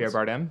 Javier announced.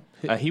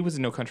 Bardem. He was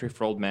in No Country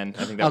for Old Men.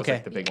 I think that was Okay.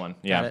 like the big one.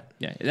 Got Yeah. it.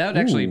 Yeah, that would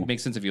actually Ooh. make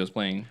sense if he was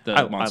playing the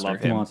I monster. love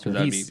him. Monster.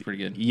 That'd He's be pretty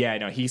good. Yeah,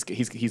 no, he's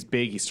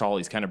big, he's tall,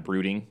 he's kind of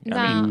brooding. I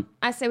No, mean,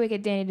 I say we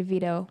get Danny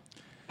DeVito.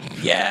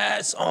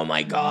 Yes. Oh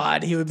my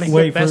God. He would make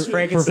Wait, the best for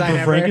Frankenstein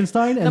ever.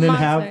 Frankenstein, and The then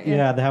monster, have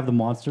yeah. they have the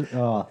monster.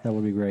 Oh, that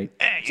would be great.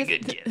 You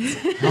good kid.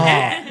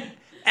 Oh.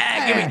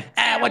 Give me,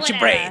 what's your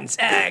brains?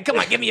 Come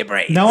on, give me your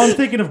brains. Now I'm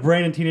thinking of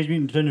Brain and Teenage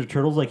Mutant Ninja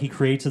Turtles. Like he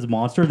creates his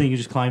monster, then he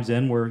just climbs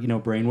in where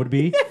Brain would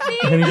be,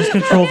 and then he just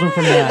controls him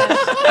from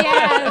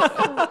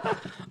that.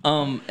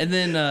 Yes. And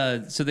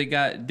then so they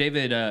got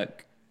David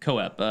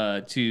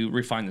Coep to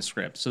refine the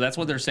script. So that's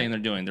what they're saying they're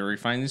doing. They're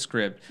refining the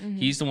script.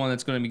 He's the one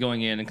that's going to be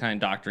going in and kind of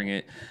doctoring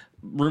it.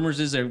 Rumors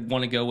is they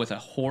want to go with a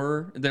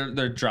horror.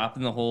 They're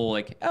dropping the whole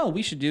like, oh,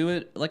 we should do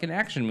it like an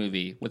action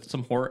movie with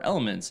some horror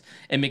elements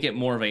and make it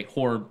more of a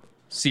horror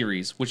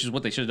series, which is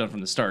what they should have done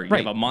from the start. You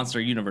Right. have a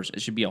monster universe.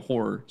 It should be a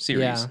horror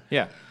series.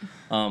 Yeah.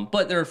 yeah.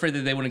 But they're afraid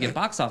that they wouldn't get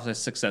box office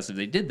success if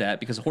they did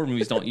that because horror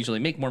movies don't usually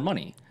make more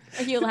money.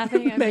 Are you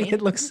laughing at me? Megan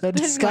looks so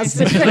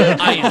disgusted.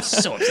 I am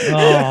so upset.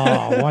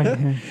 Oh,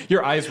 why?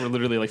 Your eyes were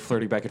literally like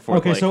flirting back and forth.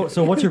 Okay, like,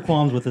 so what's your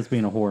qualms with this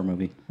being a horror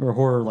movie or a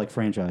horror like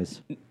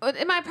franchise?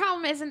 My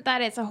problem isn't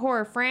that it's a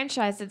horror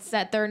franchise; it's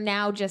that they're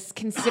now just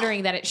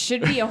considering that it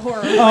should be a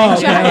horror Oh,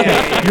 franchise.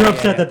 okay. You're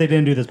upset that they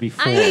didn't do this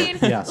before. I mean,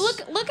 yes.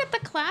 look at the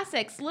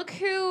classics. Look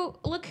who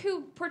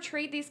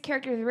portrayed these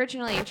characters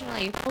originally.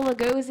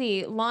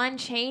 Lugosi, Lon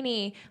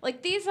Chaney.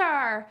 Like these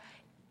are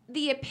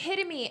the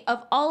epitome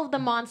of all of the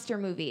monster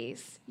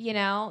movies. You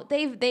know,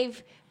 they've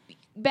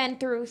been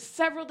through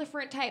several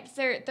different types.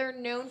 They're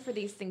known for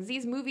these things.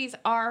 These movies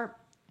are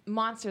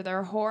monster.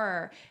 They're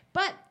horror,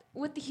 but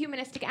with the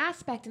humanistic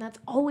aspect, and that's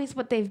always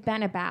what they've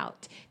been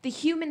about. The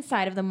human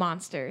side of the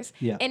monsters.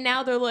 Yeah. And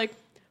now they're like,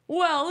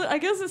 well, I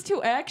guess it's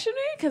too actiony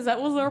because that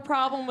was our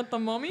problem with the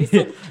Mummy.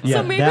 So, Yeah,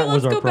 so maybe that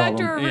let's was our go back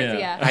to our problem. roots.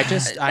 Yeah. Yeah.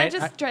 That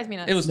That drives me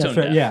nuts. It was That's tone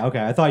right. deaf. Yeah,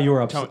 okay. I thought you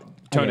were upset.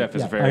 Tone deaf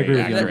is I very agree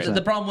with you. accurate.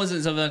 The problem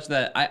wasn't so much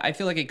that I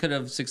feel like it could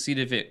have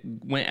succeeded if it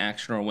went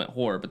action or went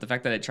horror, but the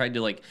fact that it tried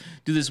to like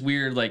do this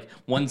weird like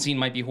one scene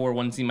might be horror,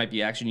 one scene might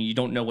be action, and you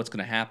don't know what's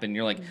gonna happen.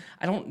 You're like,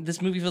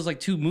 this movie feels like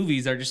two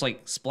movies that are just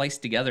like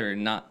spliced together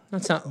and not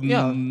That's not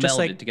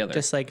melded together.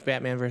 just like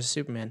Batman versus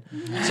Superman.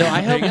 So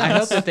I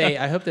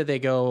hope that they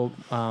go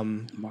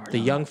the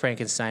young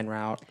Frankenstein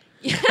route.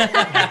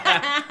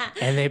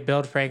 And they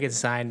build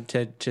Frankenstein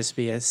to just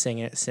be a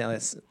singer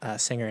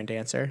and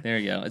dancer. There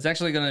you go. It's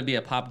actually going to be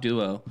a pop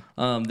duo.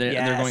 They're going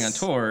on Yes.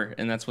 tour,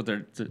 and that's what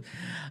they're.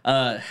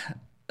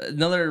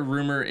 Another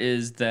rumor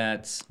is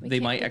that they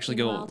can't might get actually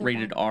too go wild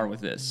rated about R with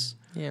this,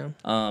 Yeah.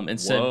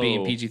 instead of being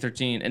Whoa.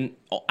 PG-13. And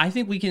I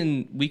think we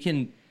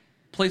can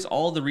place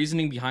all the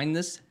reasoning behind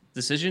this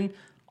decision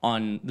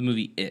on the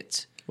movie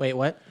It. Wait,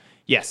 what?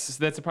 Yes,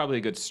 that's probably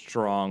a good,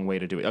 strong way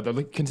to do it.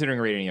 They're considering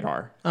rating it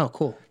R. Oh,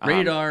 cool.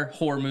 Rated R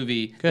horror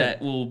movie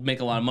that will make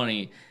a lot of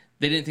money.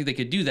 They didn't think they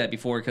could do that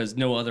before because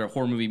no other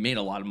horror movie made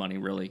a lot of money,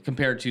 really,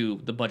 compared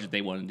to the budget they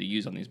wanted to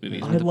use on these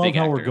movies. I with the love big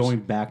how we're actors. going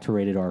back to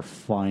rated R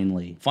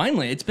finally,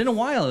 Finally, it's been a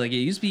while. Like it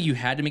used to be, you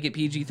had to make it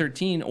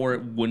PG-13 or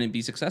it wouldn't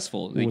be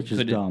successful. They which is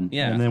couldn't- dumb.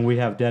 Yeah, And then we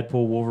have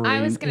Deadpool, Wolverine.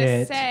 I was gonna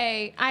It.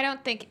 say, I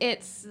don't think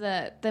it's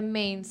the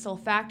main sole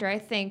factor. I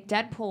think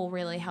Deadpool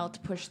really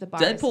helped push the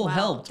bar. as Deadpool well.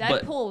 helped,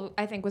 but- Deadpool,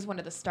 I think, was one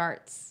of the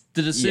starts.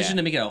 the decision Yeah.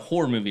 to make it a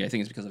horror movie, I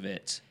think, is because of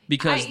it.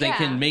 Because they yeah.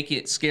 can make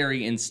it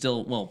scary and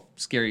still,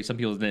 scary. Some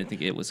people didn't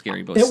think it was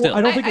scary, but It, still,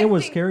 I don't think I it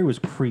was think- scary. It was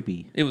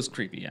creepy. it was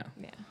creepy. Yeah.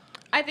 Yeah.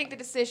 I think the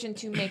decision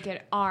to make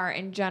it R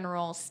in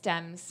general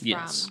stems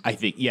Yes. from. I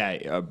think,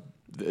 Going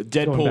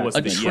Deadpool back was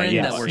to the A trend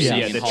yeah, that we're yeah,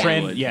 seeing the in trend.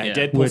 Hollywood. Yeah, Yeah.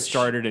 Deadpool Which-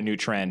 started a new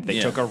trend. They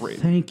Yeah. took a.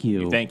 Thank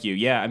you. Thank you.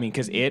 Yeah, I mean,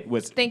 because it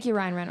was Thank you,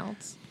 Ryan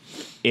Reynolds.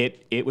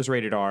 it was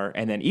rated R,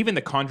 and then even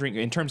The Conjuring,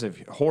 in terms of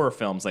horror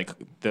films, like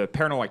the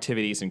Paranormal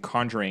Activities and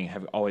Conjuring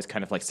have always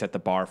kind of like set the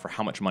bar for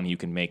how much money you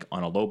can make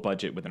on a low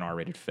budget with an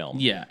R-rated film.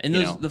 Yeah, and You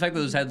those, know? the fact that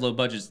those had low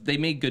budgets, they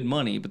made good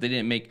money, but they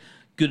didn't make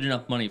good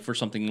enough money for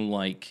something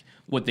like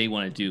what they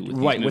want to do with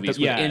these Right, with movies,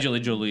 the- yeah. with Angela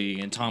Jolie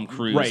and Tom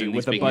Cruise. Right, and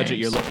with these the big budget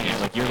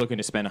names. you're looking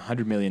to spend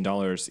 $100 million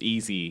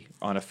easy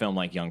on a film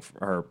like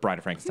Bride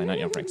of Frankenstein, not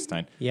Young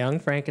Frankenstein. Young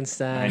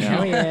Frankenstein. I know.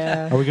 Oh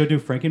yeah. Are we going to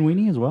do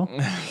Frankenweenie as well?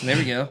 There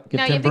we go. Get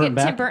No, you Tim have to Burton get Tim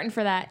back? Burton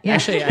for that. Yeah.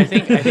 Actually, I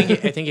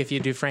think if you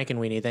do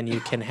Frankenweenie, then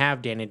you can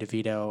have Danny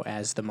DeVito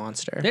as the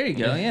monster. There you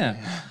go. Yeah,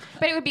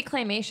 But it would be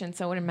claymation,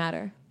 so it wouldn't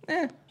matter.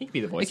 He could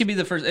be the voice. it could be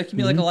the first. It could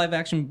be like a live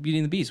action Beauty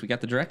and the Beast. We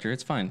got the director.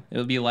 It's fine. It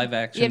would be a live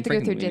action. You have to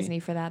go through Frankenweenie. Disney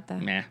for that, though.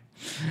 Nah.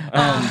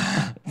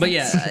 But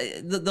yeah,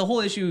 the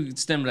whole issue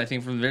stemmed, I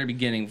think, from the very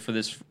beginning for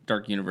this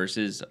Dark Universe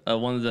is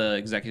one of the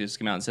executives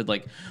came out and said,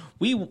 like,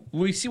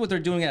 we see what they're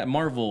doing at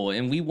Marvel,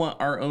 and we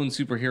want our own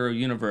superhero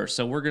universe,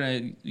 so we're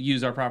gonna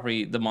use our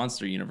property, the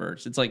Monster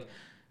Universe. It's like,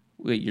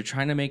 wait, you're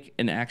trying to make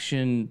an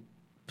action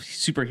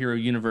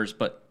superhero universe,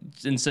 but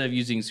instead of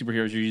using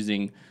superheroes, you're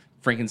using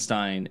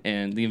Frankenstein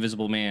and the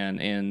Invisible Man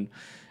and.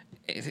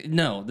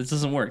 No, this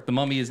doesn't work. The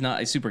Mummy is not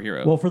a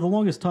superhero. Well, for the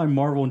longest time,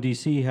 Marvel and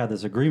DC had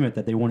this agreement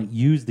that they wouldn't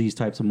use these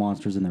types of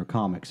monsters in their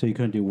comics. So you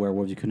couldn't do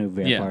werewolves, you couldn't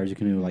do vampires, you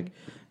couldn't do like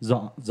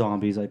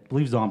zombies. I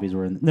believe zombies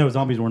were in. No,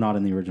 zombies were not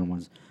in the original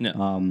ones.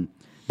 No.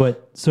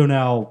 But so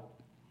now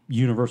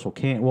Universal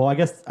can't. Well, I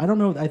guess I don't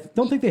know. I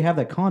don't think they have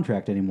that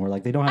contract anymore.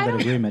 Like they don't have that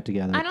agreement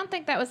together. I don't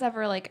think that was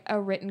ever like a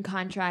written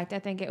contract. I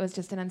think it was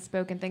just an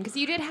unspoken thing because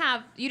you did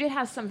have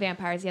some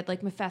vampires. You had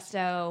like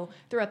Mephisto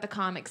throughout the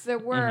comics. There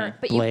were,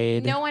 but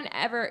Blade. no one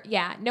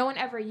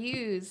ever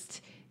used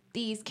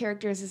these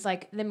characters as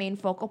like the main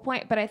focal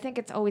point. But I think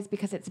it's always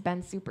because it's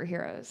been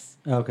superheroes.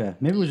 Okay,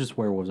 maybe it was just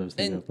werewolves I was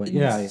thinking of. But And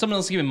yeah, something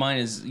else to keep in mind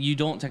is you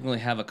don't technically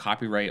have a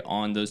copyright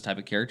on those type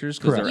of characters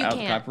because Correct. they're You out of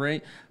can't.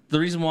 copyright. The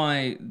reason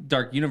why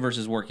Dark Universe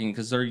is working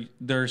because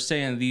they're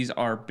saying these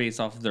are based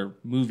off of their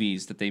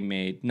movies that they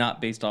made, not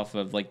based off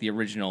of like the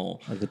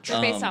original. Like the They're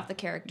based off the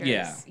characters.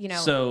 Yeah, You know.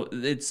 So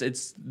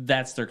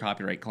that's their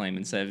copyright claim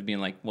instead of being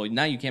like, well,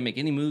 now you can't make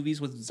any movies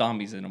with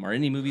zombies in them or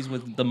any movies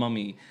with the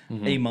Mummy,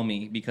 a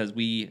Mummy, because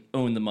we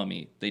own the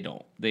Mummy. They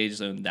don't. They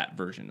just own that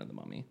version of the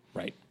Mummy.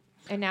 right.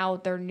 and now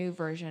their new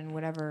version,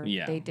 whatever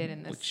Yeah, they did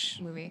in this which-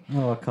 movie.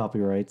 oh,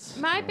 copyrights.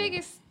 My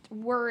biggest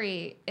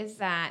worry is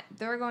that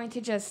they're going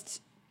to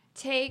just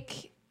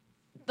take,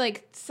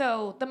 like,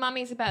 so the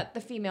mummy's about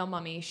the female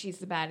mummy. She's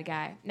the bad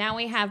guy. Now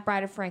we have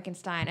Bride of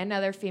Frankenstein,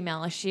 another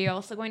female. Is she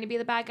also going to be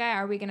the bad guy?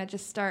 Are we going to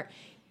just start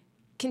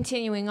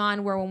continuing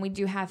on where when we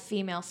do have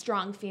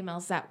strong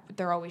females, that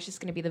they're always just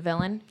going to be the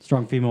villain?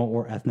 Strong female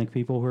or ethnic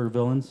people who are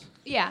villains.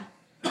 Yeah.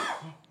 I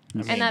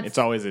mean, And that's it's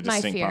always a my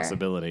distinct fear.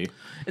 possibility.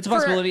 It's a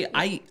possibility.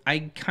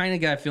 I kind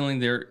of got a feeling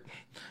there,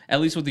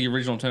 at least with the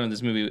original tone of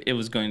this movie, it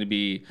was going to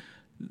be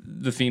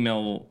the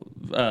female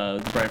Bride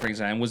of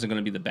Frankenstein wasn't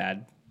going to be the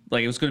bad.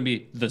 Like, it was going to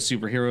be the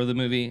superhero of the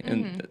movie.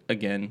 And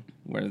again,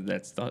 where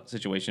that's the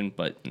situation.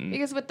 But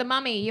Because with the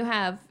mummy, you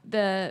have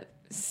the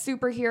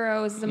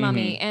superhero is the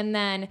mummy, and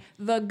then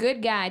the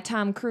good guy,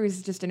 Tom Cruise,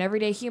 is just an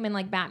everyday human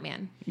like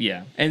Batman.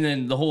 yeah. And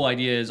then the whole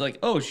idea is like,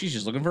 oh, she's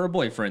just looking for a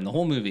boyfriend the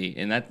whole movie.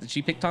 And that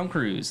she picked Tom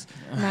Cruise.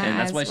 And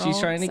that's why she's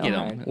trying to get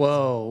him.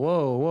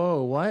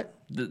 Whoa, what?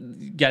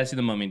 You gotta see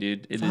the mummy,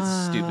 dude. It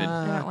is stupid.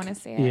 I don't want to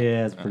see it.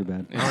 Yeah, it's pretty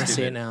bad. I want to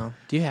see it now.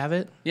 Do you have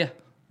it? Yeah,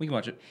 we can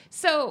watch it.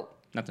 So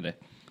Not today.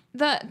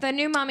 the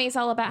new mummy is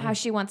all about how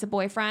she wants a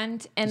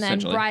boyfriend, and then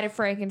Essentially. Bride of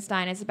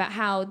Frankenstein is about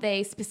how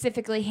they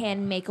specifically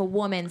hand make a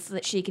woman so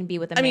that she can be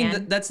with a I man.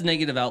 mean, that's the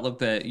negative outlook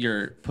that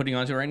you're putting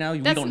onto it right now. We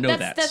don't know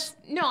that.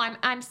 No,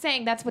 I'm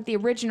saying that's what the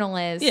original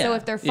is. Yeah, So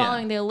if they're yeah.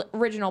 following the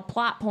original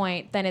plot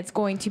point, then it's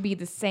going to be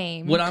the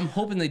same. What I'm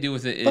hoping they do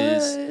with it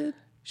is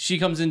she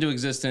comes into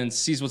existence,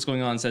 sees what's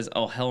going on, says,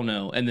 "Oh hell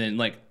no," and then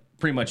like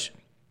pretty much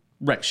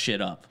wrecks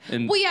shit up.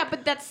 And Well, yeah,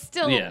 but that's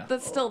still Yeah.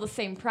 the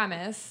same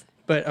premise.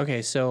 But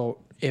okay, so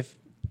if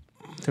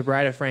the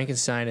Bride of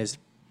Frankenstein is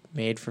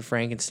made for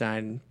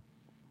Frankenstein,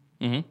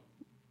 As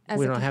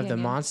we a don't have the companion.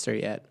 monster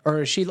yet,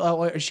 or is she?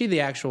 Oh, is she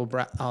the actual?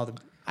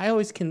 I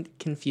always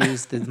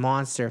confuse the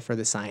monster for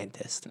the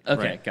scientist.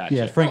 okay, Right. gotcha.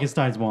 Yeah,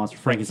 Frankenstein's monster.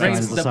 Frankenstein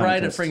is the the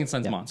bride of scientist.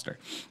 Frankenstein's monster.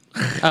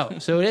 Oh,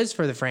 so it is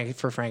for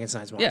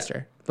Frankenstein's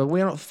monster, but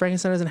we don't.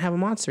 Frankenstein doesn't have a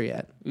monster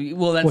yet.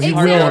 Well, that's Well, he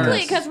part will of in Exactly,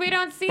 this. because we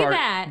don't see Part-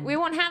 that. We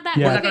won't have that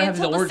Yeah. We're not movie gonna have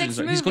the until the origins. sixth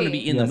Story. movie. He's going to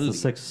be in the Yes, the movie.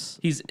 sixth.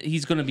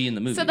 He's going to be in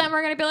the movie. So then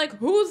we're gonna be like,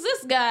 "Who's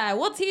this guy?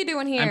 What's he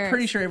doing here?" I'm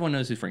pretty sure everyone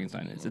knows who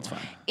Frankenstein is. It's fine.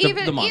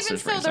 Even monster's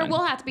so, there Frankenstein.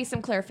 will have to be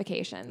some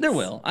clarifications. There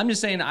will. I'm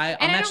just saying. I'm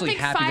And I don't actually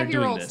think happy they're doing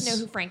 5-year-olds this.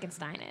 know who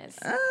Frankenstein is.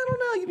 I don't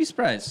know. You'd be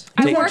surprised.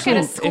 I work at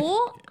a if-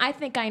 school. I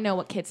think I know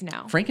what kids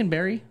know.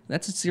 Frankenberry.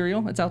 That's a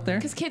cereal. It's out there.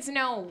 Because kids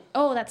know,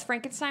 oh, that's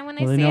Frankenstein when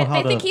they Well, they see know it.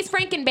 how They think to- he's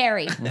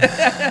Frankenberry.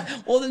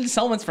 Well, then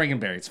Selman's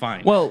Frankenberry. It's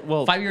fine.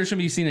 Well, 5 years should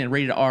be seen in a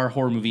rated R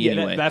horror movie yeah,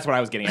 anyway. that's what I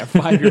was getting at.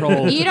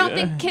 5-year-old. You don't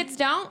think kids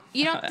don't?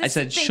 You don't? I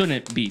said think-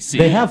 shouldn't be seen.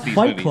 They have these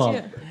Fight movies.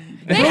 Club.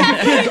 They have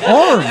Kids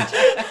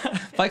armed.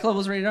 Fight Club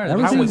was rated R.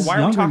 Everything- Why Everything's are we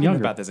younger and talking younger.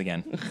 about this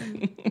again?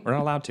 We're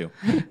not allowed to.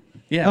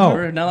 Yeah, Oh.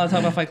 we're not allowed to talk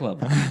about Fight Club.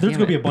 There's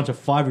gonna be a bunch of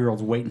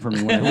 5-year-olds waiting for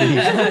me when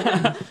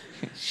I leave.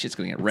 Shit's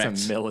gonna get It's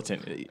wrecked. a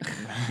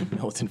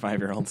militant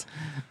 5-year-olds.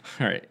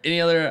 All right.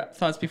 Any other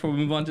thoughts before we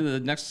move on to the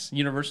next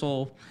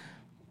Universal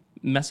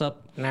mess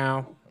up?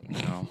 Now,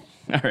 No.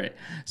 All right.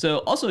 So,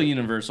 also a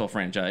Universal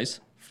franchise,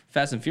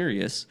 Fast and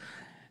Furious.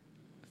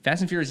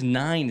 Fast and Furious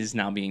 9 is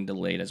now being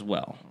delayed as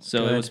well.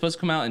 So, it Good. was supposed to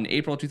come out in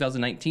April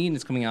 2019.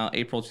 It's coming out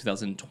April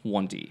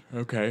 2020.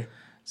 Okay.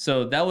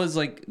 So, that was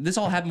like, this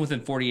all happened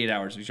within 48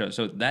 hours of each other.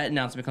 So, that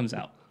announcement comes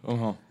out.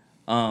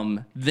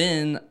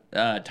 Then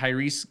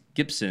Tyrese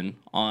Gibson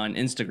on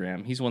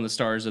Instagram, he's one of the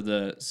stars of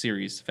the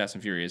series Fast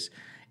and Furious,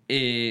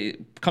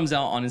 it comes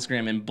out on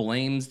Instagram and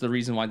blames the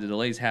reason why the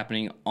delay is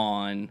happening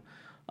on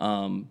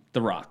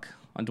The Rock,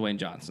 on Dwayne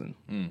Johnson.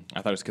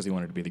 I thought it was because he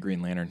wanted to be the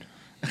Green Lantern.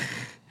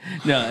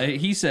 No,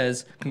 he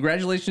says,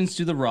 "Congratulations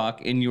to The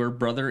Rock and your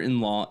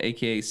brother-in-law,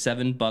 aka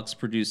 $7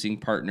 producing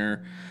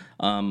partner,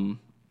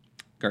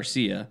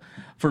 Garcia,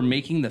 for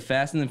making the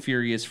Fast and the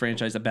Furious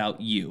franchise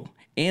about you.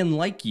 And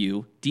like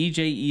you,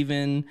 DJ,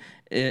 even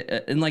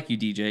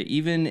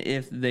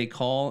if they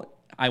call,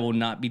 I will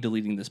not be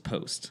deleting this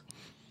post.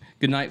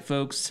 Good night,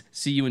 folks.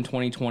 See you in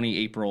 2020,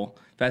 April.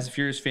 Fast and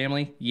Furious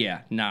family?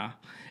 Yeah, nah.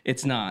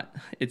 It's not.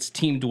 It's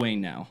Team Dwayne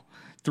now.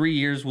 3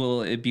 years,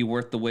 will it be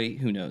worth the wait?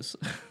 Who knows?"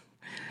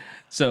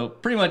 So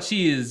pretty much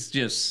he is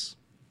just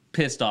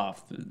pissed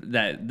off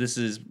that this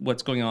is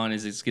what's going on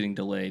is it's getting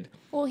delayed.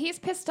 Well, he's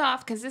pissed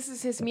off because this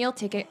is his meal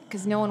ticket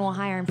because no one will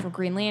hire him for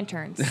Green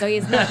Lanterns. So he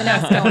has nothing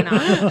else going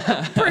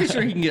on. Pretty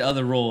sure he can get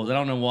other roles. I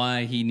don't know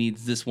why he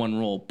needs this one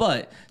role.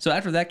 But so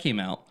after that came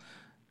out,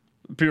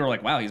 people were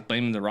like, wow, he's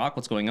blaming The Rock.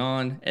 What's going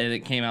on? And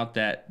it came out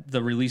that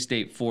the release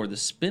date for the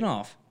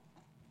spin-off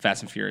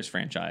Fast and Furious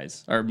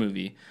franchise or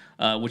movie,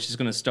 which is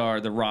going to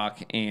star The Rock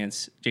and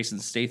Jason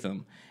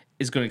Statham,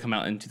 is going to come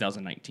out in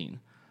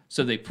 2019.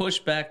 So they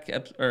pushed back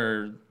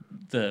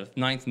the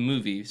 9th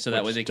movie so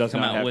that way they can does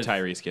come not out have with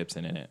Tyrese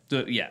Gibson in it.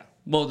 yeah.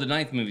 Well, the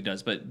 9th movie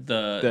does, but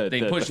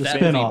they pushed the that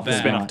spin-off movie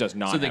is back. not. does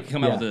not So they have can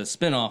come out Yeah. with a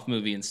spin-off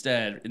movie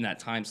instead in that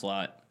time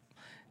slot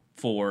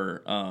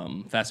for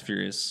Fast and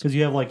Furious. Because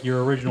you have like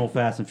your original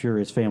Fast and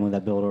Furious family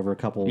that built over a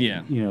couple,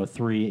 Yeah.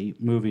 3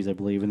 movies, I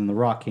believe, and then The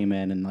Rock came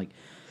in and like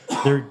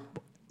they're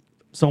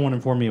someone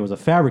informed me it was a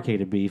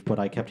fabricated beef, but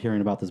I kept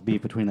hearing about this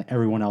beef between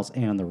everyone else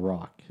and The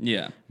Rock.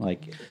 Yeah.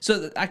 Like,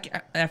 So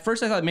at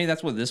first I thought maybe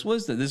that's what this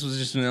was. That this was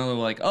just another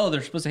like, oh,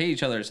 they're supposed to hate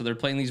each other, so they're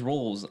playing these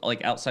roles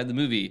like outside the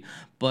movie.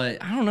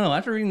 But I don't know.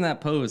 After reading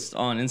that post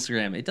on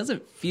Instagram, it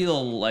doesn't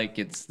feel like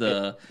it's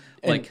the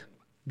like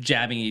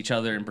jabbing each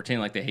other and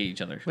pretending like they hate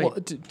each other. Well,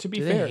 to be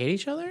Do fair, they hate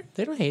each other?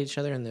 They don't hate each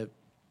other in the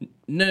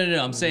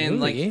No. I'm saying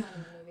movie. like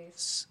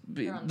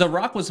The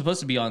Rock was supposed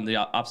to be on the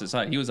opposite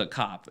side. He was a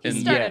cop. He And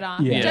started yeah,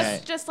 off yeah.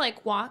 just like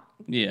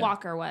Yeah.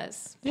 Walker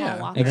was. Paul Yeah.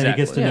 Walker. and then he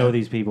gets to Exactly. know Yeah.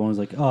 these people and is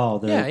like, oh,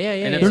 they're, yeah.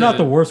 And they're not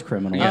so- the worst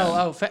criminals.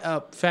 Yeah.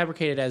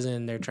 Fabricated as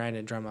in they're trying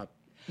to drum up.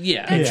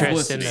 yeah, Interest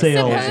in publicity. it.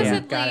 Sales, yeah.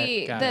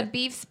 Supposedly, Got the it.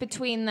 beefs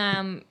between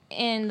them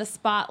in the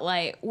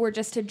spotlight were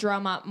just to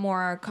drum up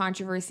more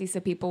controversy so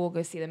people will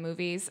go see the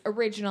movies.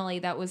 Originally,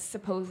 that was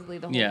supposedly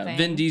the whole Yeah, thing.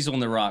 Vin Diesel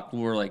and The Rock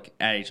were like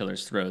at each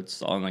other's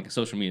throats on like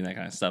social media and that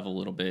kind of stuff a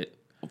little bit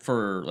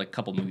for like a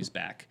couple movies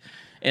back.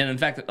 And in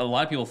fact, a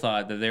lot of people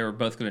thought that they were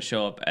both going to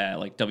show up at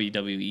like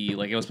WWE,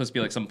 like it was supposed to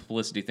be like some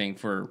publicity thing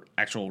for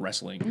actual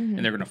wrestling, and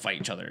they're going to fight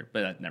each other,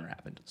 but that never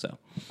happened. So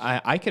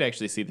I could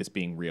actually see this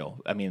being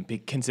real. I mean,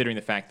 considering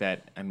the fact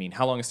that, I mean,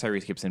 how long has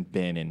Tyrese Gibson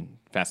been in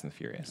Fast and the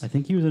Furious? I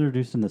think he was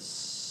introduced in the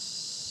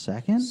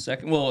second.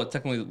 well,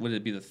 technically, would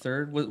it be the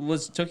third?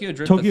 Was Tokyo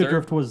Drift the Tokyo third?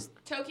 Drift was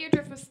Tokyo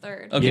Drift was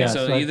third. Okay, Yeah,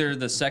 so so I- either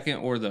the second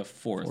or the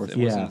fourth. Fourth, It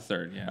wasn't yeah. the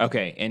third. Yeah.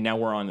 Okay, and now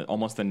we're on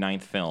almost the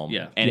 9th film.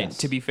 Yeah. And Yes.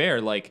 to be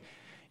fair, like,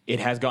 it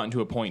has gotten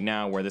to a point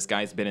now where this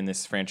guy's been in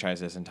this franchise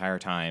this entire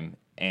time,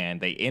 and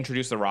they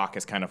introduced The Rock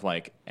as kind of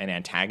like an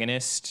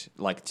antagonist,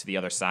 like to the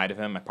other side of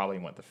him. I probably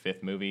went the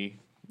 5th movie.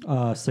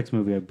 sixth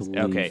movie, I believe.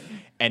 Okay,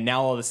 and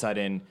now all of a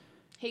sudden,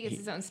 He gets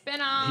his own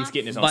spin-off. he's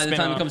getting his own By the time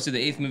spin-off. it comes to the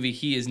 8th movie,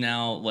 he is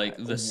now like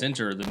the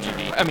center of the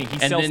movie. I mean, he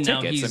and sells then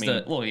now tickets, he's I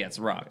mean- the yeah, it's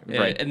Rock,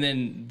 Right. And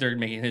then they're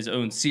making his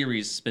own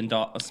series spun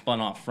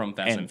off from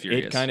Fast and and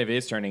Furious. it kind of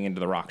is turning into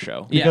The Rock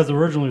show. Yeah. Because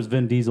originally it was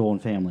Vin Diesel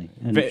and family.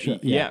 And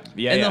Yeah. and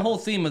yeah. the whole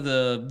theme of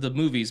the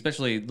movie,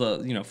 especially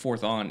the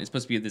fourth on, is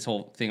supposed to be this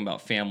whole thing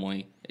about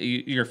family.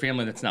 Your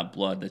family that's not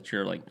blood, that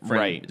you're like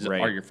friend,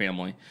 Right. are your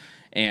family,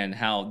 and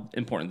how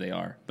important they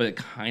are. But it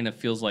kind of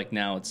feels like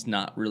now it's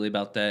not really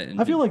about that.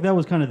 And I feel like that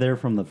was kind of there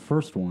from the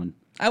first one.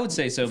 I would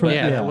say so, but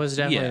Yeah, Yeah. it was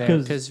definitely Yeah. there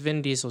 'Cause- because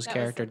Vin Diesel's That was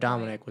character the point.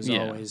 Dominic was Yeah.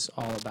 always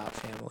all about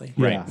family.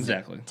 Right. Yeah.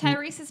 exactly.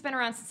 Tyrese has been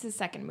around since his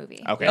second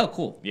movie. Okay. Oh,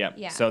 cool. Yeah.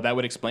 Yeah. So that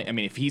would explain. I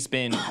mean, if he's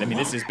been, I mean,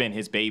 this has been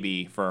his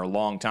baby for a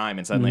long time,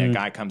 and suddenly a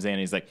guy comes in and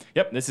he's like,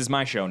 "Yep, this is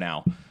my show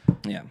now."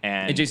 Yeah,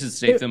 And- and Jason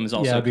Statham is Yeah,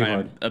 also it'd be kind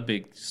hard. of a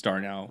big star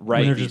now. Right.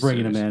 When they're These just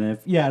bringing him series.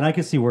 in. And I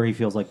can see where he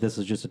feels like this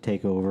is just a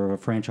takeover of a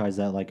franchise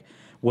that like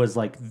was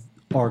like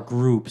our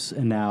groups,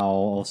 and now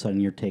all of a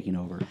sudden you're taking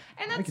over. And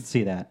I that's- could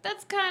see that.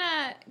 That's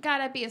kind of got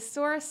to be a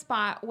sore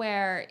spot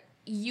where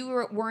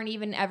you weren't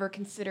even ever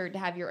considered to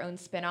have your own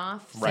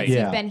spin-off since Right.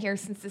 Yeah. you've been here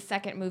since the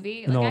second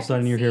movie. And all of a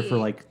sudden you're here for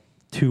like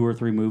 2 or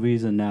 3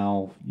 movies, and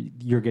now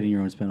you're getting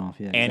your own spinoff.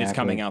 Yeah, And it's exactly.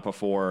 coming out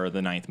before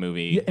the 9th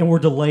movie. Yeah, and we're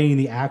delaying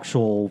the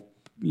actual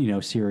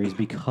series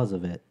because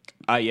of it.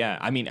 Yeah.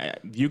 I mean,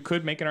 you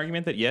could make an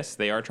argument that yes,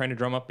 they are trying to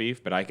drum up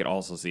beef, but I could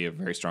also see a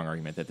very strong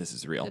argument that this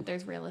is real. that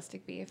there's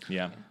realistic beef.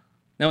 Yeah.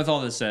 Now, with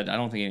all this said, I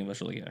don't think any of us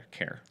really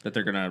care that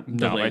they're gonna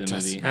delay it the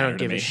doesn't movie. matter. I don't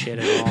to give me. a shit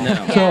at all.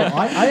 No. So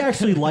I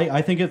actually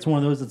I think it's one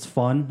of those that's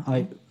fun.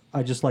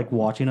 I just like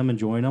watching them,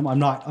 enjoying them. I'm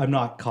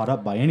not caught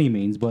up by any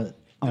means, but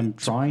I'm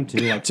trying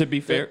to. Like, To be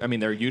fair, I mean,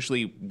 they're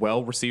usually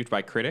well received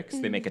by critics.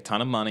 They make a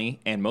ton of money,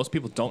 and most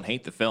people don't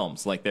hate the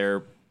films. Like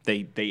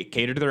they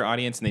cater to their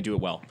audience and they do it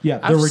well. yeah,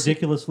 I've they're seen-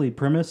 ridiculously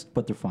premised,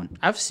 but they're fun.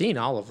 I've seen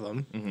all of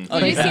them. Oh,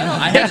 Did you see the,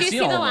 I did haven't you seen see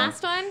all the of them.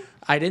 last one?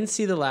 I didn't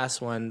see the last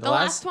one. The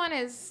last one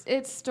is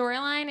its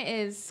storyline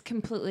is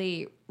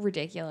completely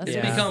ridiculous. Yeah.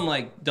 It's become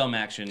like dumb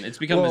action. It's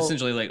become Well-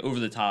 essentially like over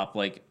the top,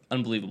 like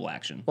unbelievable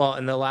action. Well,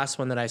 and the last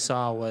one that I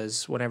saw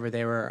was whenever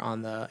they were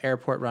on the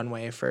airport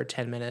runway for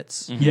 10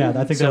 minutes. Yeah,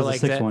 I think that was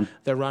like the 6th one.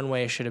 the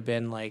runway should have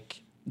been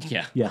like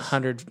Yeah. Yes,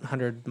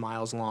 100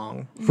 miles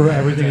long. for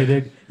everything they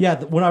did.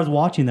 Yeah, when I was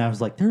watching that, I was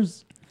like,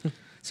 "There's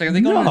So are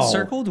they going in No. a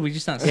circle? Do we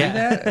just not see Yeah.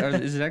 that? Or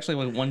is it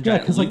actually like one yeah,"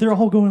 giant because like loop? they're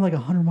all going like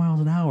 100 miles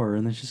an hour,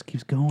 and it just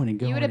keeps going and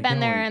going. You would have and been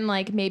there going. in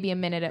like maybe a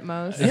minute at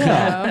most.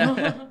 Yeah.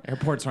 So.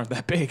 Airports aren't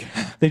that big.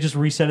 They just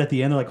reset at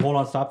the end. They're like, "Hold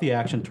on, stop the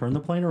action, turn the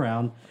plane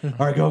around.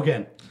 All right, go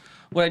again."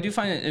 What I do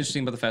find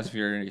interesting about the Fast and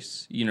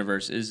Furious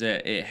universe is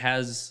that it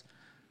has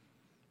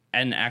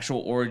an actual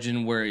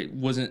origin where it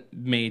wasn't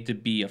made to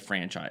be a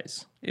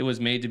franchise. It was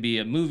made to be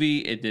a movie.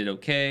 It did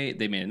okay.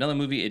 They made another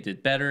movie. It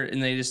did better.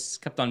 And they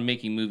just kept on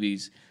making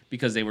movies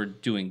because they were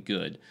doing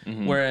good.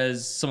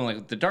 Whereas something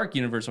like the Dark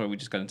Universe, what we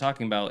just got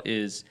talking about,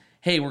 is,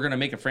 hey, we're going to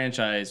make a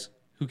franchise.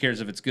 Who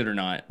cares if it's good or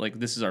not? Like,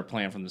 this is our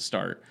plan from the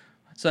start.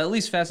 So at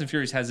least Fast and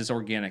Furious has this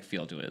organic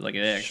feel to it. Like,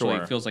 it actually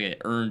Sure. feels like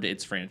it earned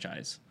its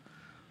franchise.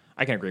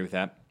 I can agree with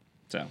that.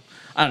 So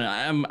I don't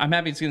know. I'm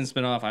happy it's getting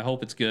spin off. I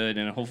hope it's good,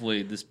 and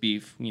hopefully this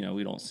beef, we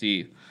don't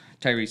see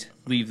Tyrese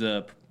leave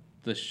the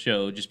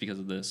show just because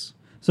of this.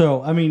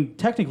 So, I mean,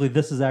 technically,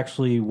 this is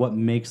actually what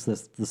makes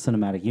this the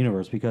cinematic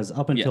universe because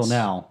up until Yes.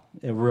 now,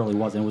 it really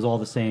wasn't. It was all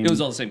the same. It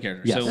was all the same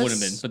characters, Yes. so it would have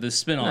been. That's- But the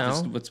spin-off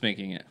is No. what's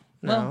making it.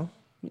 No,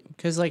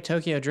 because like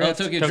Tokyo Oh, Drift.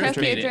 Tokyo Tokyo Drift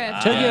made Drift.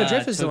 it. Tokyo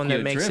Drift is the one that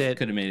Tokyo makes Drift it-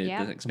 could have made it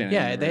Yeah. the expanded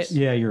Yeah, universe.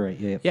 Yeah, you're right.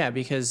 Yeah. Yeah,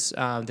 because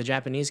the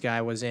Japanese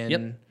guy was in.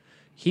 Yep.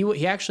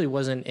 He actually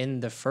wasn't in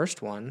the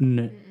first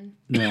one.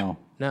 No.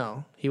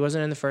 No, he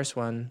wasn't in the first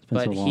one, been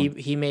but so long.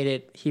 he made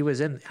it. He was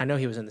in. I know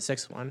he was in the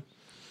sixth one.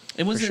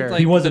 It wasn't sure. like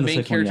He was the in the main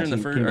sixth one, character yes, in the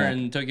he first came or back.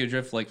 in Tokyo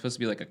Drift, like supposed to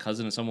be like a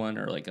cousin of someone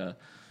or like a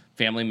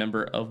family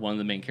member of one of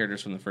the main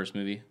characters from the first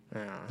movie.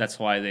 That's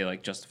why they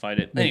like justified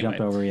it. They Anyway,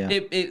 jumped over, yeah.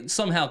 it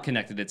somehow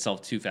connected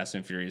itself to Fast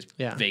and Furious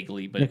Yeah.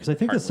 vaguely, but Yeah, because I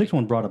think hardly. the sixth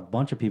one brought a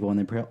bunch of people, and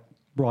they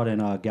brought in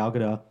Gal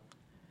Gadot,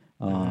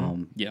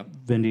 Yeah.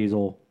 Vin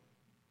Diesel.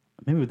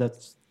 Maybe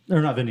that's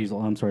or not Vin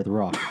Diesel. I'm sorry, The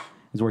Rock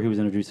is where he was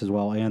introduced as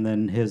well, and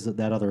then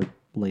that other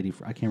lady.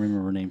 I can't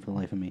remember her name for the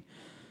life of me.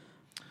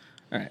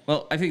 All right.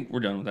 Well, I think we're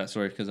done with that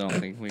story because I don't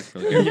think we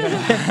really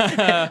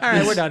care. All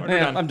right, we're done.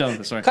 Yeah, I'm done with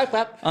the story. Clap,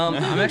 clap. I'm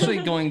actually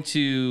going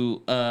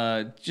to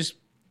just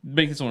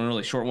make this one a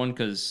really short one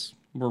because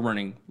we're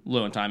running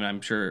low on time, and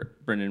I'm sure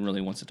Brendan really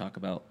wants to talk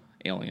about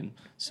Alien.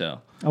 So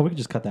Oh, we could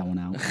just cut that one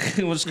out.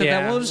 we'll just cut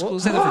Yeah. that. We'll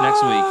save that for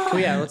next week. Well,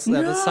 yeah, let's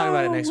talk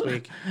about it next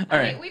week. All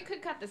right. We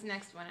could cut this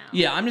next one out.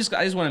 Yeah, I just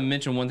want to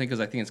mention one thing because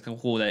I think it's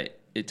cool that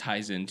it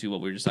ties into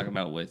what we were just talking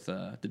about with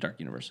the Dark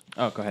Universe.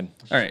 Oh, go ahead.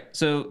 All right,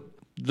 so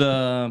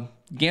the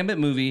Gambit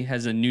movie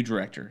has a new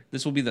director.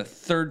 This will be the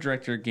third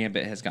director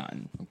Gambit has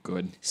gotten.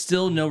 Good.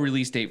 Still no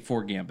release date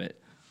for Gambit.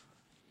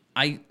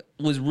 I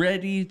was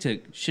ready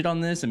to shit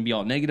on this and be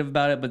all negative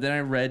about it, but then I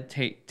read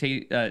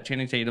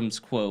Channing Tatum's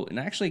quote, and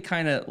I actually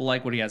kind of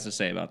like what he has to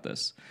say about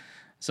this.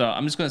 So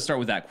I'm just going to start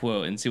with that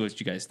quote and see what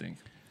you guys think.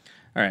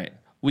 All right.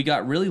 We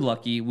got really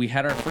lucky. We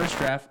had our first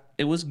draft.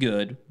 It was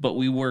good, but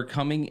we were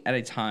coming at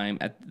a time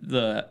at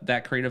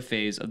that creative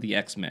phase of the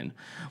X-Men,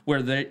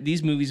 where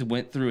these movies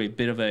went through a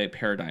bit of a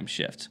paradigm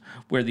shift,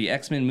 where the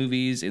X-Men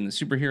movies and the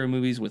superhero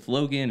movies with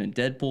Logan and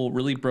Deadpool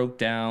really broke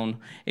down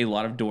a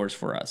lot of doors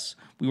for us.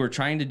 We were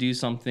trying to do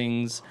some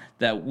things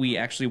that we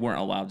actually weren't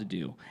allowed to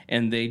do,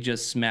 and they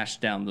just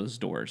smashed down those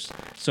doors.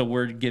 So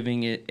we're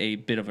giving it a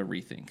bit of a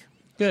rethink.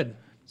 Good.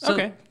 So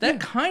Okay. that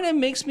kind of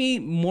makes me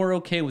more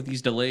okay with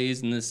these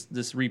delays and this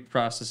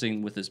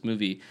reprocessing with this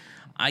movie.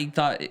 I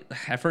thought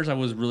at first I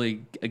was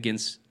really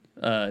against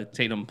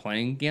Tatum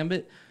playing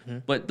Gambit,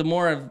 but the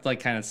more I've like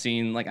kind of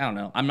seen, like I don't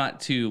know, I'm not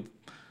too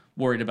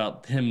worried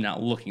about him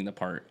not looking the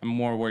part. I'm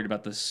more worried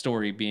about the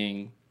story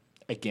being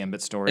A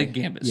Gambit story. a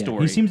Gambit Yeah,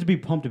 story. he seems to be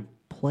pumped to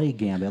play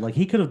Gambit. Like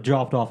he could have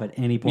dropped off at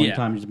any point Yeah. in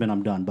time and just been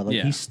I'm done, but like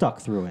Yeah. he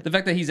stuck through it. The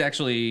fact that he's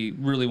actually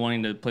really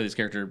wanting to play this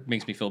character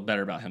makes me feel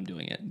better about him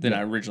doing it than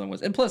I originally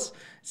was. And plus,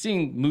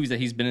 seeing movies that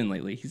he's been in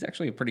lately, he's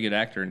actually a pretty good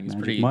actor and he's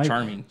Magic pretty Mike.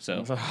 charming.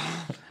 So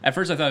at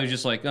first I thought he was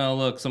just like, oh,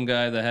 look, some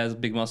guy that has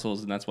big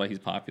muscles and that's why he's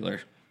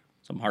popular.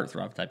 Some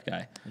heartthrob type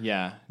guy.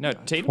 Yeah. No,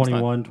 Tatum's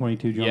 21,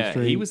 22 Jump Yeah,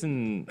 Street. he was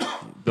in.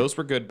 Those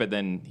were good, but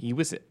then he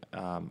was.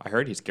 I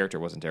heard his character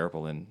wasn't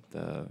terrible in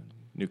the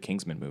new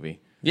Kingsman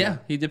movie. Yeah,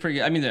 he did pretty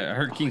good. I mean, I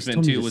heard Kingsman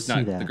still need 2 to was see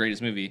not that. the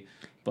greatest movie,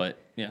 but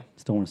yeah.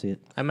 Still want to see it.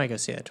 I might go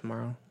see that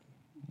tomorrow.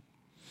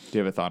 Do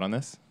you have a thought on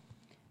this?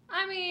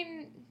 I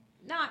mean,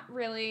 not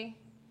really.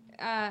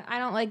 I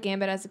don't like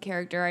Gambit as a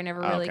character. I never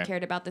really okay.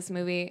 cared about this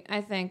movie.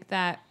 I think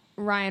that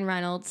Ryan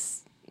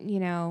Reynolds,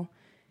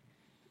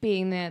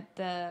 being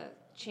the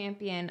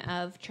champion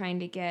of trying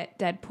to get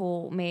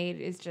Deadpool made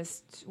is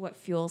just what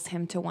fuels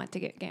him to want to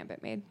get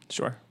Gambit made.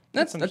 Sure.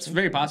 That's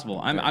very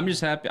possible. I'm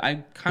just happy.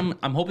 I'm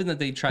hoping that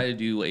they try to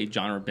do a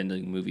genre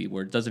bending movie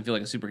where it doesn't feel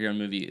like a superhero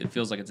movie. It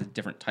feels like it's a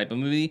different type of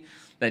movie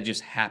that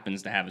just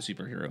happens to have a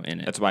superhero in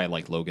it. That's why I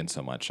like Logan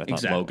so much. I thought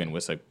Exactly. Logan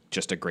was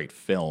just a great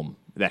film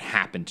that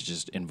happened to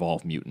just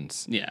involve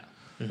mutants. Yeah.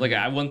 Like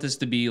I want this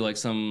to be like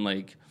some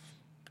like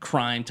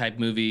crime type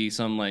movie,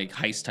 some like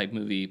heist type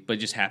movie, but it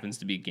just happens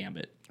to be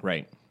Gambit.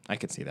 Right. I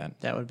could see that.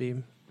 That would be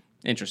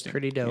Interesting.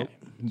 pretty dope.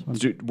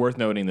 Worth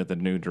noting that the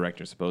new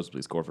director supposedly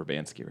is Gore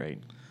Verbinski, right?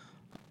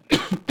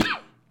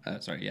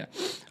 Sorry, yeah.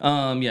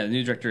 The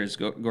new director is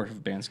Gore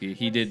Verbinski.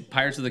 He did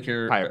Pirates of the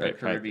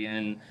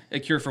Caribbean, A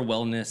Cure for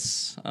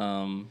Wellness.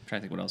 Trying to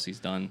think what else he's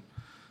done.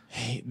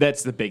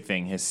 That's the big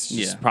thing. It's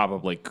just Yeah.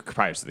 probably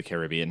Pirates of the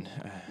Caribbean.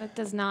 That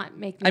does not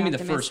make me I mean, the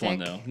first one,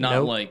 optimistic. though. Not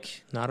Nope.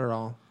 like... Not at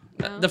all.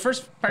 The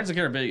first Pirates of the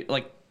Caribbean,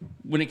 like,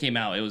 when it came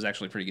out, it was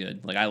actually pretty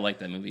good. Like, I liked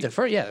that movie. The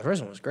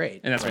first one was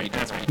great. And that's right.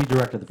 He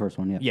directed the first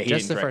one, yeah. Yeah, he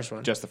Just didn't the direct- first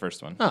one. Just the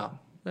first one. Oh,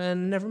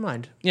 then never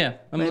mind. Yeah.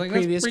 I My was like, that's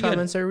previous pretty good.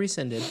 comments are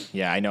rescinded.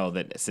 Yeah, I know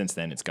that since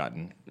then it's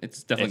gotten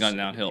It's definitely gone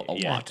downhill a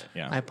lot.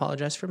 Yeah. I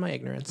apologize for my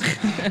ignorance.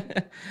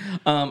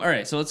 All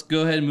right, so let's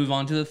go ahead and move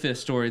on to the fifth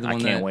story. The I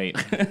one can't that, wait.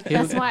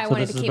 That's why I So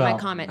wanted this to is keep my about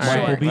comment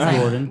Michael short. B. 'cause I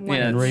Jordan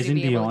wanted and to Raising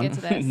be able to Dion. get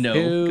to this. No,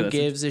 Who 'cause it's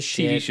gives a TV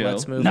shit? show.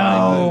 Let's move not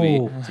on. a movie,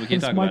 No, so we can't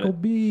it's talk Michael about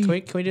it. B.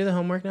 Can we do the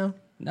homework now?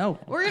 No.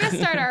 We're gonna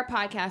start our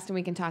podcast and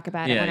we can talk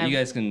about it. Yeah, whenever. you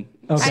guys can.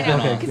 Okay, I know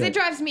okay, because good. it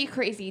drives me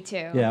crazy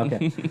too. Yeah,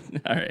 okay.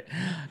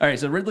 All right.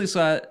 So Ridley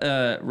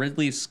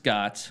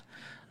Scott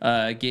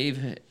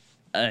gave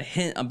a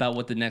hint about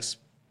what the next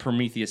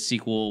Prometheus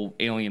sequel,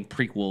 Alien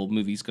prequel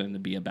movie is going to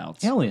be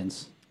about.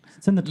 Aliens.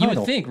 It's in the You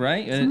title. would think,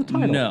 right? in the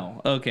title.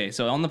 No. Okay,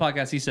 so on the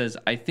podcast, he says,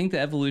 I think the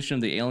evolution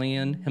of the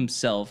alien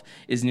himself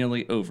is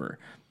nearly over.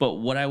 But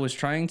what I was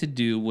trying to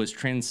do was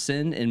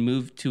transcend and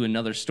move to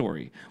another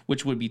story,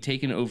 which would be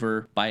taken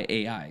over by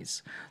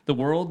AIs. The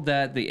world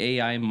that the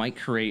AI might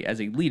create as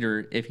a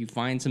leader if he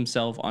finds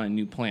himself on a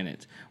new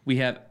planet. We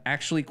have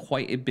actually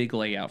quite a big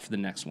layout for the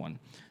next one.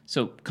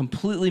 So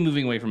completely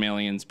moving away from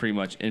aliens, pretty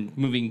much, and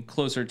moving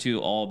closer to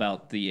all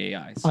about the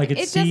AIs. I could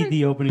It see doesn't-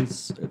 the opening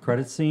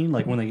credit scene,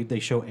 like when they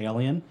show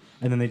Alien,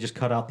 and then they just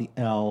cut out the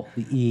L,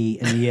 the E,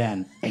 and the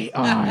N.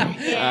 AI.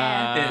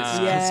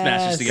 It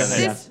smashes together. This,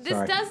 Yes, this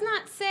sorry. does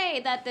not say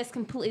that this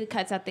completely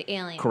cuts out the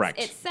aliens. Correct.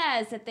 It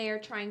says that they are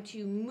trying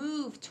to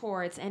move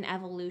towards an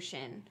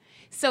evolution.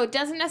 So it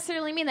doesn't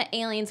necessarily mean that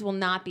aliens will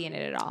not be in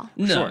it at all.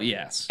 No,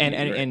 yes. And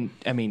You're right. and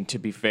I mean, to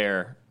be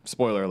fair,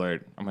 spoiler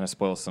alert. I'm gonna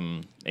spoil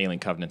some Alien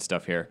Covenant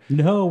stuff here.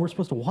 No, we're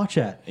supposed to watch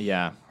that.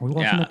 Yeah, Are we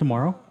watching Yeah. that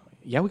tomorrow?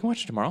 yeah, we can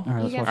watch it tomorrow. All right,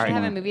 You let's guys watch have it a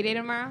tomorrow. movie day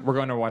tomorrow? We're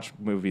going to watch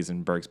movies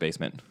in Berg's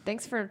basement.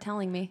 Thanks for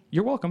telling me.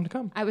 You're welcome to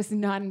come. I was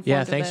not informed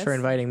Yeah, of thanks this. for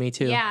inviting me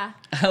too. Yeah.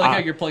 I like how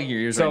you're plugging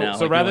your ears So, right now. so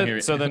like you wanna rather, hear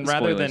so then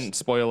rather spoilers. than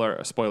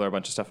spoiler a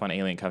bunch of stuff on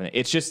Alien Covenant,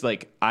 it's just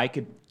like I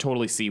could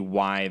totally see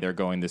why they're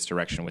going this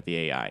direction with the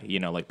AI.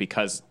 You know, like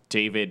because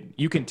David,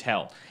 you can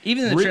tell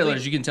Even in the Ridley-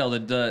 trailers, you can tell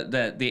that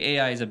the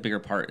AI is a bigger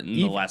part in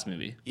the last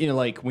movie. You know,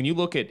 like when you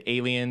look at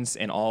Aliens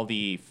and all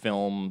the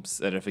films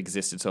that have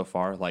existed so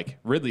far, like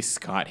Ridley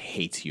Scott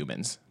hates humans.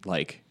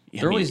 Like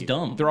They're always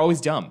dumb. They're always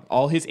dumb.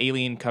 All the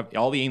Alien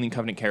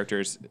Covenant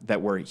characters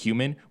that were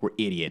human were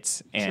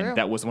idiots, and True.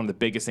 that was one of the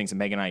biggest things that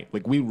Meg and I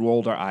like. We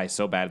rolled our eyes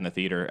so bad in the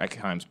theater at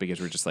times because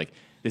we're just like,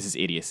 this is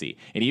idiocy.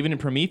 And even in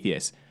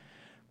Prometheus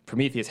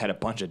had a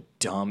bunch of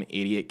dumb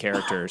idiot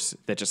characters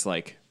that just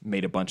like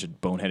made a bunch of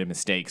boneheaded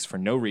mistakes for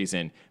no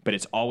reason, but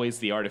it's always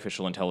the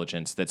artificial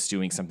intelligence that's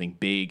doing something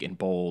big and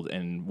bold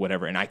and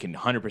whatever, and I can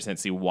 100%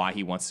 see why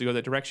he wants to go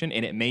that direction,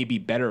 and it may be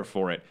better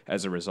for it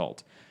as a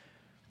result.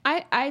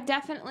 I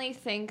definitely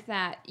think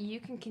that you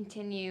can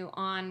continue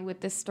on with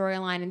this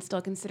storyline and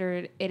still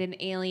consider it an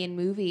alien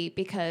movie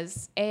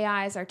because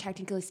AIs are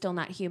technically still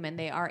not human.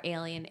 They are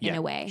alien in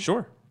a way.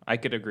 Sure, I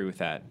could agree with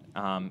that.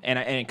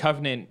 And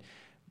Covenant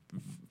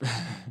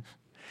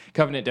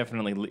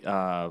definitely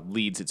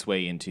leads its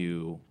way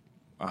into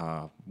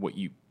what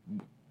you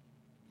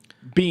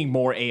being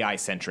more AI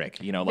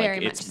centric. You know, like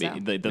Very it's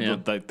much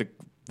so.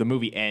 the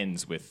movie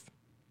ends with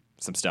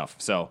some stuff.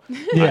 So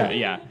Yeah.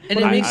 yeah, And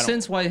it I makes don't-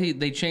 sense why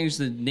they changed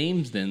the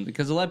names then,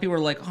 because a lot of people are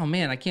like, "Oh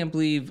man, I can't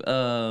believe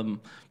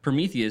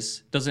Prometheus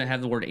doesn't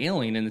have the word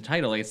alien in the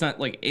title. Like it's not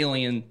like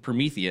Alien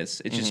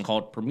Prometheus; it's just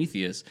called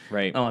Prometheus."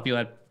 Right. And a lot of people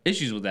had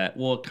issues with that.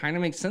 Well, it kind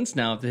of makes sense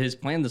now that his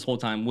plan this whole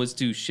time was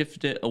to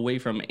shift it away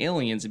from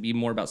aliens and be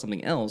more about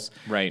something else.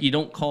 Right. You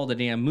don't call the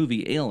damn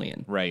movie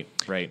Alien. Right.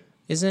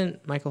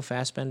 Isn't Michael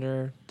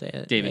Fassbender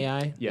the David.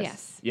 AI?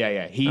 Yes.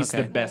 Yeah. He's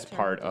Okay. the best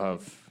part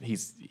of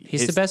He's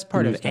the best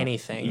part of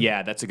anything.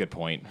 Yeah, that's a good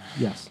point.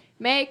 Yes.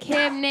 Make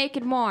him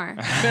naked more.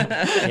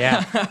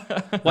 Yeah.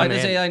 Why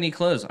does man. AI need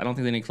clothes? I don't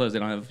think they need clothes. They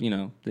don't have,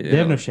 They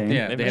have no shame.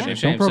 Yeah, they have no Don't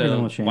shame. program So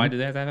them with shame. why do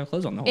they have to have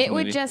clothes on the whole It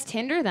would movie? just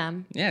hinder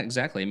them. Yeah,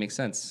 exactly. It makes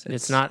sense.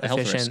 It's not a health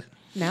efficient. risk.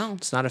 No.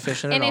 It's not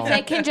efficient And at if all.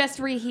 they can just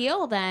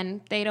reheal,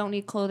 then they don't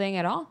need clothing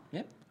at all.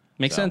 Yep.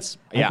 Makes sense.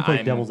 I have to play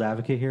I'm- devil's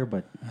advocate here,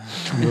 but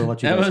we'll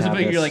let you That guys was a have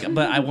big. this. You're like,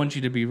 but I want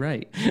you to be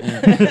right.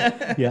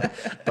 Yeah.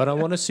 But I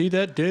want to see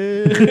that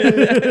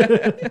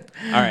dick.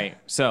 All right,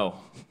 so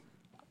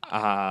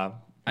Meg,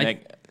 I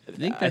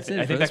think that's it.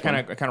 I for think this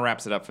that one. kind of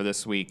wraps it up for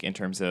this week in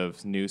terms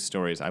of news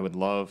stories. I would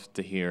love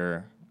to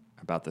hear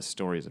about the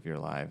stories of your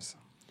lives.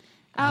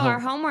 Oh, our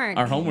homework.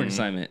 Our homework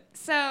assignment.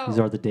 These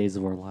So are the days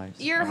of our lives.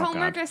 your Oh,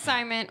 homework God.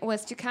 assignment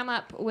was to come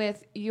up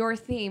with your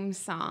theme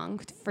song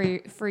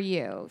for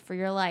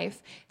your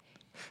life.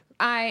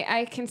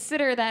 I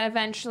consider that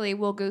eventually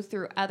we'll go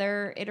through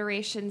other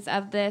iterations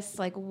of this,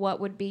 like what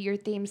would be your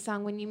theme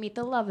song when you meet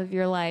the love of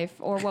your life,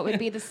 or what would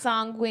be the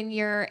song when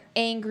you're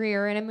angry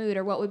or in a mood,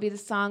 or what would be the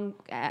song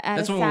at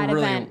That's a when sad we're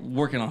really event.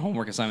 working on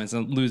homework assignments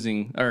and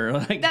losing, or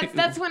like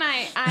That's when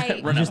I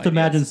run out Just of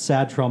imagine ideas.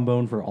 sad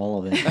trombone for all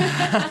of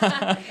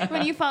it.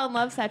 when you fall in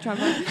love, sad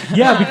trombone.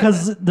 Yeah,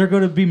 because they're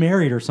going to be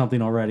married or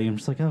something already. I'm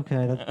just like,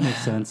 okay, that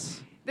makes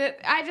sense.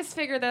 I just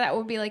figured that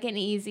would be like an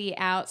easy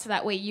out, so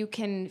that way you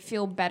can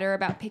feel better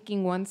about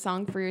picking one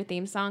song for your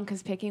theme song,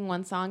 because picking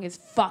one song is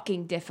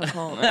fucking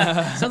difficult.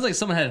 Sounds like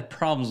someone had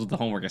problems with the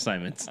homework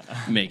assignments,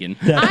 Megan.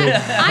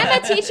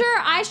 I'm a teacher.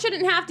 I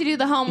shouldn't have to do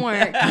the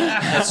homework.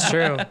 That's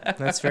true.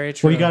 That's very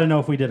true. Well, you got to know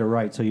if we did it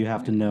right, so you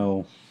have to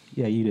know.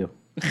 Yeah, you do.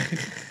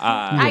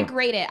 I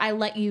grade it. I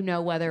let you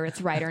know whether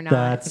it's right or not.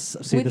 That's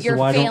see, with this your is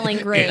why I don't. failing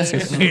grade.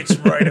 It's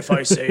right if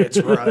I say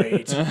it's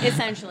right.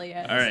 Essentially,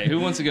 it. All right, who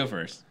wants to go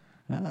first?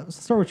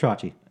 Let's start with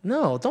Chachi.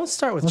 No, don't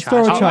start with Let's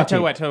start with Chachi. I'll Chachi.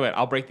 tell you what.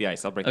 I'll break the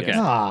ice. Okay.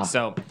 Ah.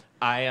 So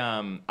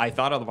I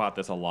thought about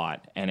this a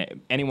lot,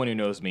 and anyone who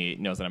knows me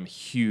knows that I'm a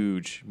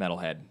huge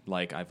metalhead.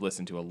 Like I've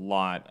listened to a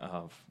lot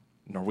of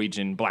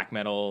Norwegian black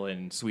metal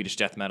and Swedish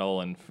death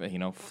metal and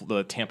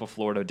the Tampa,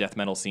 Florida death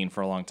metal scene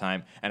for a long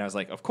time. And I was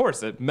like, of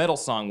course, a metal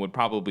song would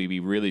probably be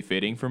really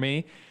fitting for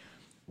me.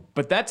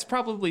 But that's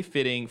probably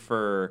fitting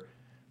for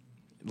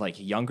like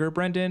younger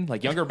Brendan.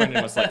 Like younger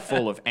Brendan was like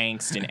full of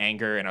angst and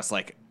anger, and I was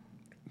like,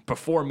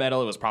 before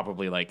metal, it was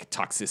probably like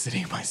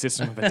Toxicity by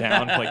System of a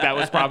Down. Like that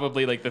was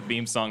probably like the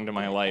theme song to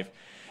my life.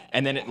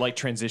 And then it like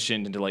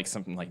transitioned into like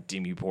something like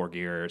Dimmu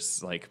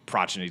Borgir's like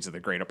Progenies of the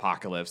Great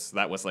Apocalypse.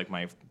 That was like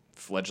my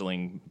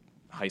fledgling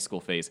high school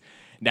phase.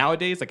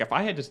 Nowadays, like if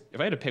I had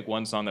to pick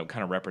one song that would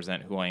kind of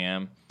represent who I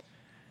am,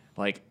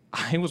 like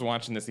I was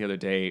watching this the other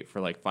day for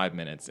like 5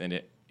 minutes, and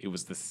it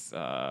was this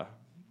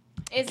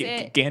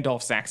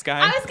Gandalf sax guy.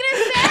 I was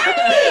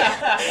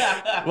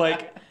gonna say.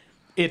 Like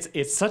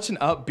it's such an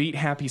upbeat,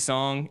 happy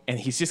song, and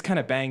he's just kind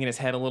of banging his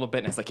head a little bit,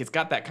 and it's like it's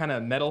got that kind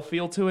of metal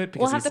feel to it.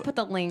 We'll have he's to put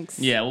the links.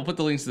 Yeah, we'll put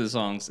the links to the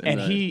songs. In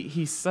and the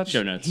he's such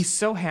show notes. He's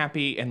so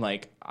happy, and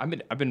like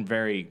I've been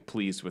very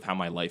pleased with how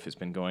my life has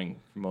been going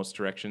in most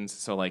directions.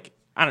 So like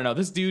I don't know,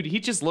 this dude, he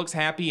just looks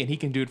happy, and he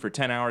can do it for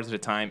 10 hours at a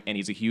time, and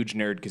he's a huge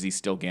nerd because he's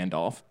still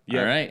Gandalf. All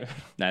right,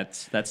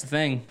 that's the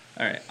thing.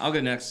 All right, I'll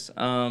go next.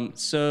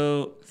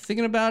 So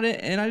thinking about it,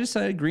 and I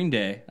decided Green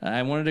Day.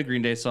 I wanted a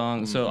Green Day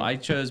song, so I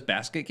chose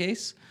Basket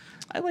Case.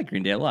 I like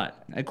Green Day a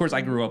lot. Of course,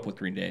 I grew up with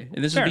Green Day,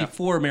 and this Fair is enough.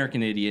 before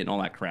American Idiot and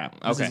all that crap.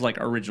 This Okay. is like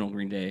original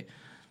Green Day.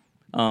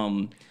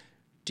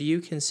 Do you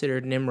consider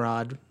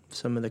Nimrod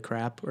some of the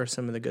crap or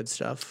some of the good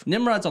stuff?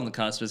 Nimrod's on the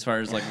cusp as far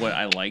as like what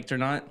I liked or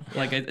not.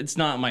 Like it's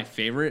not my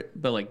favorite,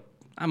 but like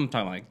I'm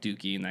talking like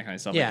Dookie and that kind of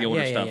stuff. Yeah, like the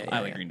older yeah, stuff. yeah, I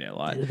yeah, like yeah. Green Day a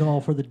lot. Did it all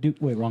for the Duke.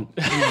 Wait, wrong.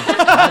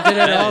 I did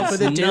it all for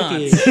the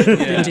Nuts. Dookie.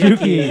 Yeah. The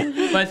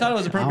Dookie. But I thought it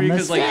was appropriate I'm a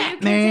because like You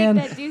can Man.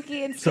 take that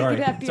Dookie and stick Sorry,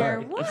 it up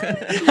sorry. your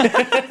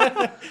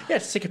what? Yeah,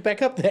 stick it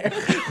back up there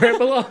where it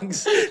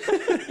belongs.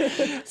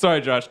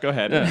 Sorry, Josh, go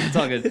ahead. yeah, it's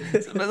all good.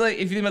 But like,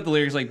 if you think about the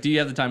lyrics, like, do you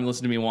have the time to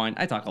listen to me whine?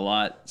 I talk a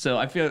lot, so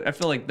I feel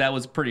like that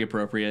was pretty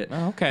appropriate.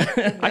 Oh, okay,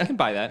 I can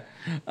buy that.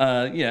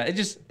 Yeah, it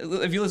just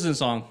if you listen to the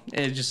song,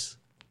 it just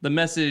the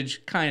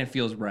message kind of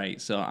feels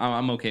right, so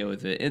I'm okay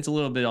with it. It's a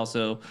little bit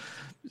also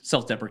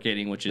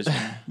self-deprecating, which is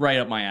right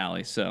up my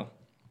alley. So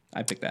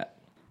I picked that.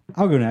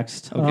 I'll go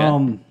next.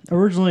 Okay.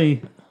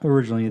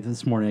 Originally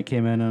this morning I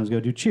came in and I was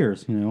going to do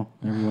Cheers. You know,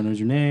 everyone knows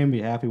your name,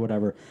 be happy,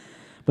 whatever.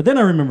 But then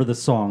I remember the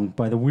song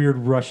by the weird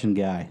Russian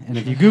guy, and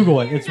if you Google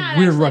it, it's not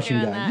weird actually Russian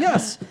doing guy. that.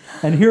 Yes,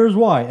 and here's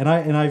why. And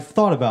I've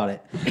thought about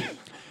it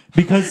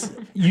because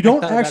you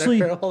don't Thought about it actually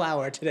for a whole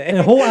hour today.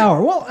 a whole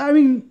hour. Well, I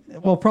mean,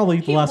 probably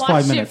the He last 5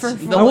 watched it minutes. for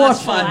The I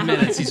last watched 5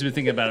 minutes, he's been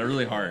thinking about it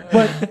really hard.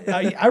 But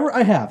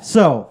I have.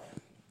 So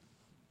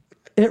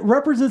it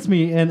represents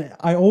me, and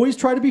I always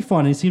try to be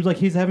fun. And it seems like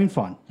he's having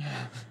fun.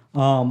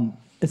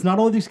 It's not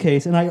always the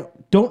case, and I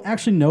don't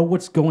actually know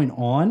what's going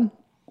on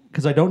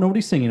because I don't know what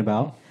he's singing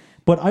about.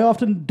 But I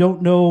often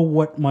don't know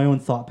what my own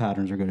thought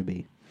patterns are going to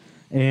be,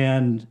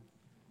 and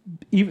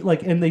even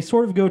and they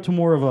sort of go to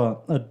more of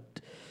a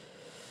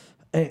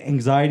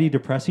anxiety,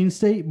 depressing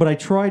state. But I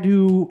try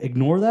to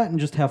ignore that and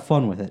just have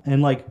fun with it,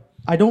 and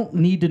I don't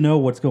need to know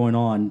what's going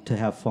on to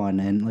have fun.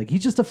 And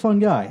he's just a fun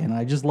guy, and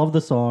I just love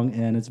the song,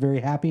 and it's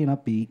very happy and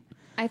upbeat.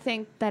 I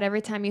think that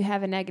every time you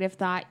have a negative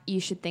thought, you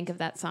should think of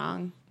that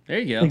song There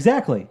you go.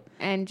 Exactly.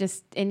 and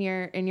just in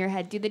your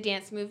head do the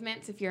dance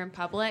movements if you're in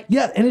public.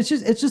 Yeah, and it's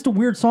just a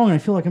weird song, and I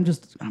feel like I'm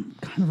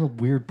kind of a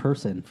weird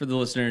person. For the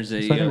listeners, I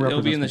think it'll be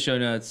represents in the me. show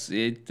notes. They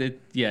You just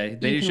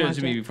can showed it watch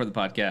to me it. before the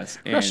podcast.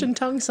 And Russian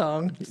tongue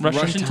song.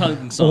 Russian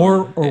tongue song.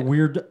 Or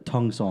weird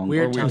tongue song.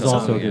 Weird is tongue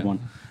also song, a good yeah.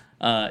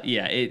 one.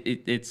 Yeah,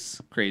 it's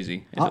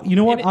crazy. It's You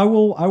know what? it- I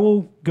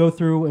will go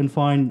through and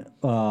find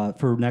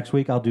for next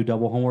week. I'll do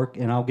double homework,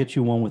 and I'll get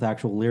you one with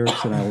actual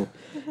lyrics, and I will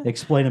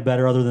explain it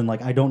better. Other than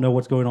I don't know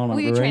what's going on. Will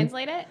you the ring.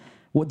 translate it?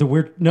 What, the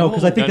weird? No,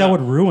 because I think no, that no.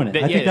 would ruin it.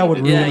 I think that would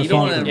ruin yeah, the you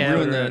don't song. want for to me. Yeah,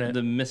 ruin ruin the it.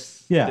 the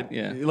miss. Yeah.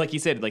 yeah. Like you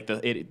said,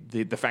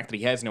 the fact that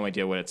he has no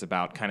idea what it's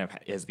about kind of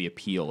is the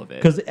appeal of it.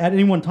 Because at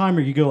any one time,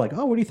 you go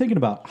oh, what are you thinking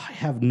about? I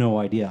have no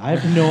idea. I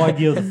have no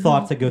idea the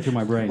thoughts that go through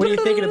my brain. What are you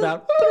thinking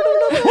about?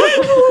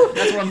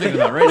 That's what I'm thinking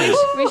about right now.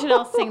 We should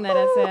all sing that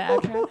as an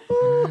outro.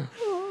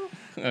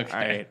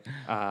 Okay.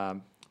 All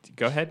right,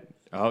 go ahead.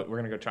 Oh, we're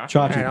gonna go Chachi.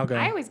 All Chachi. right, I'll go.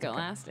 I always go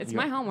last. It's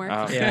my homework.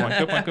 Yeah.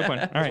 Good one. Good one.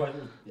 All right.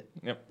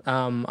 Yep.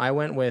 I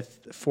went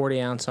with 40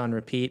 Ounce on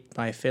Repeat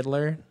by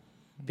Fiddler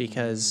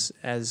because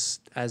as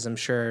I'm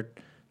sure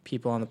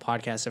people on the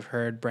podcast have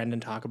heard Brendan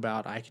talk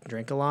about, I can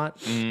drink a lot.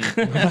 No,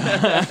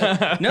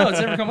 it's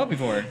never come up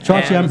before.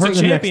 Chachi, I'm He's a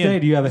hurting the next champion. day.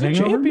 Do you have a He's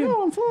a hangover? champion.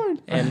 No, I'm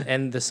fine.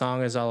 And the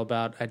song is all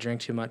about I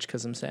drink too much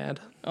because I'm sad.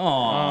 Oh,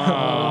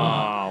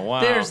 Oh wow.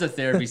 there's the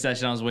therapy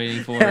session I was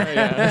waiting for.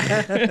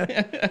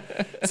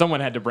 Someone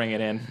had to bring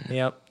it in.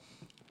 Yep.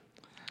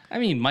 I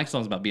mean, Mike's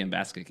song's about being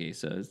basket case,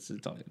 so it's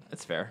all good.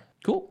 That's fair.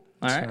 Cool.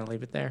 All Just right. gonna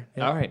leave it there.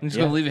 Yep. All right. I'm just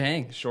Yeah. gonna leave it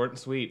hang. Short and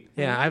sweet.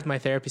 Yeah, I have my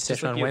therapy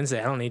session like on you. Wednesday.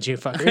 I don't need you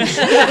fuckers.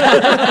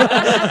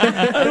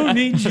 I don't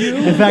need you.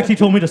 In fact, he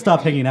told me to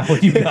stop hanging out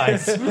with you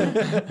guys.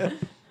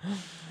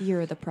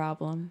 You're the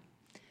problem.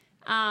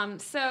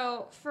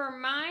 So for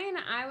mine,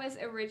 I was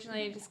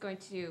originally just going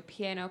to do a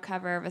piano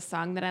cover of a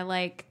song that I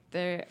like.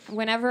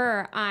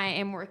 Whenever I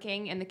am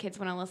working and the kids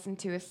want to listen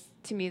to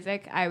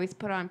music, I always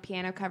put on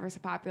piano covers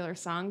of popular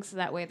songs, so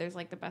that way there's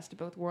like the best of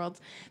both worlds.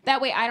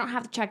 That way I don't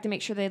have to check to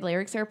make sure the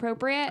lyrics are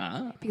appropriate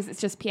because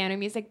it's just piano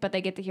music, but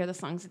they get to hear the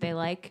songs that they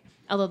like,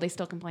 although they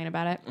still complain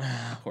about it.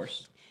 Of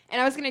course. And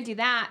I was going to do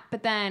that,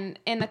 but then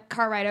in the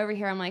car ride over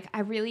here, I'm like,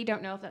 I really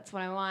don't know if that's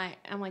what I want.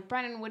 I'm like,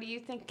 Brennan, what do you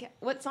think?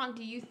 What song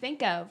do you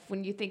think of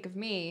when you think of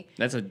me?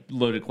 That's a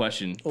loaded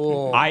question.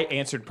 I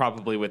answered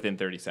probably within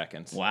 30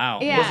 seconds.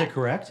 Wow. Yeah. Was it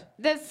correct?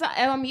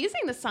 I'm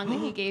using the song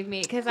that he gave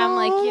me because I'm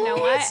like, you know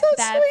what?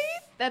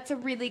 That's a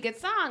really good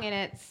song,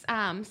 and it's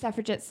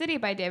Suffragette City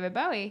by David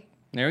Bowie.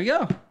 There we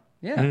go.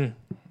 Yeah.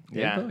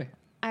 Yeah. Bowie.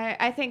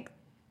 I think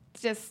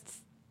just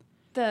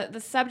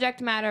the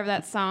subject matter of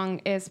that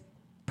song is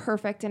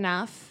perfect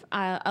enough.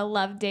 I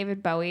love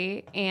David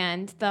Bowie,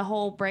 and the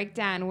whole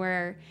breakdown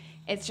where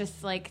it's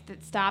just like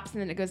it stops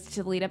and then it goes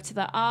to lead up to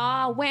the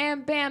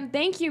wham bam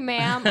thank you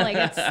ma'am, like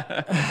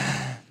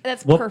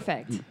that's Well,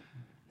 perfect.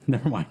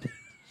 Never mind.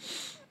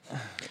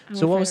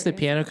 So what was the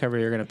piano cover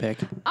you're gonna pick?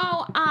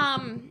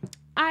 I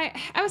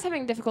was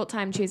having a difficult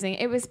time choosing.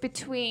 It was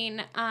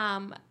between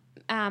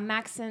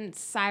Maxence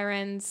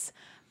Siren's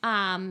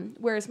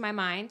Where's My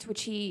Mind,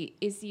 which he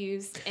is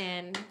used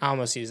in I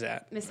almost used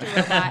that. Mr.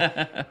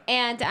 Robot,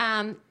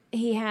 and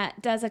he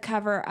does a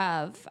cover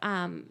of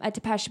a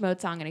Depeche Mode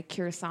song and a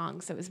Cure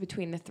song. So it was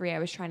between the three. I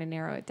was trying to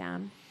narrow it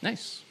down.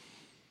 Nice.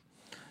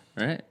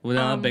 All right.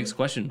 Well, begs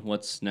question.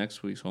 What's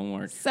next week's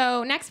homework?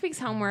 So next week's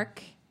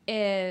homework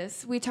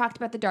is we talked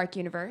about the Dark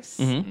Universe,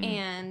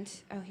 and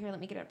here, let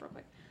me get it up real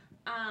quick.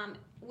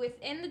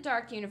 Within the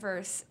Dark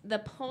Universe, the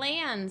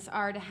plans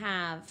are to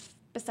have,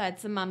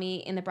 besides the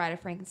Mummy and the Bride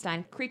of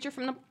Frankenstein, Creature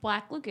from the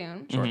Black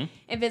Lagoon,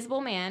 Invisible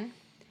Man,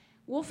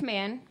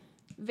 Wolfman,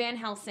 Van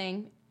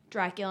Helsing,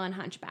 Dracula, and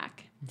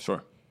Hunchback.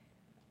 Sure.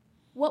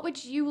 What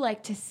would you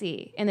like to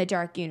see in the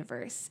Dark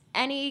Universe?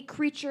 Any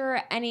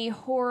creature, any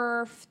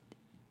horror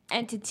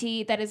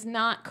entity that is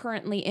not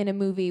currently in a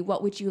movie,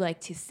 what would you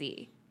like to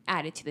see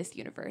added to this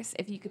universe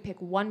if you could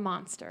pick one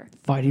monster?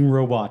 Fighting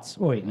robots.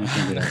 Oh, wait, no, I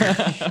can't do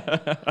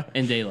that.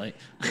 In daylight.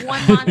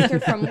 One monster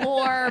from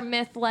lore,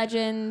 myth,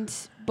 legend,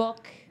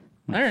 book.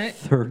 All right.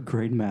 Third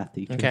grade math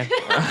teacher. Okay.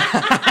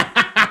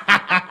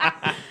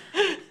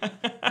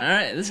 All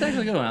right. This is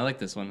actually a good one. I like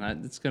this one.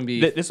 It's going to be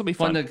This will be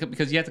fun.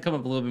 because you have to come up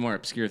with a little bit more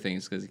obscure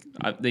things because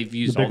they've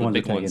used The all big the ones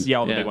big are taken. ones. Yeah,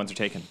 all the big ones are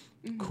taken.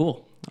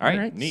 Cool. All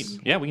right. Neat.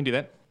 Yeah, we can do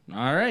that.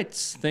 All right.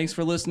 Thanks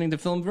for listening to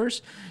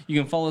Filmverse. You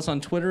can follow us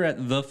on Twitter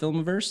at The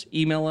Filmverse,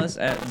 email us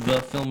at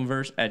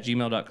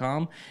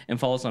thefilmverse@gmail.com, and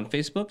follow us on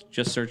Facebook.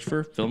 Just search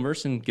for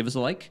Filmverse and give us a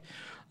like.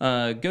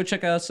 Go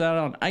check us out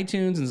on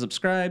iTunes and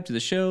subscribe to the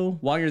show.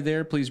 While you're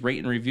there, please rate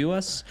and review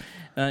us.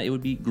 It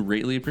would be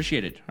greatly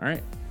appreciated. All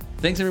right.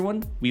 Thanks,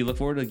 everyone. We look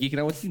forward to geeking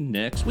out with you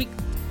next week.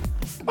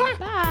 Bye.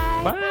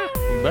 Bye.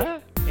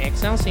 Bye.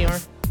 Excelsior.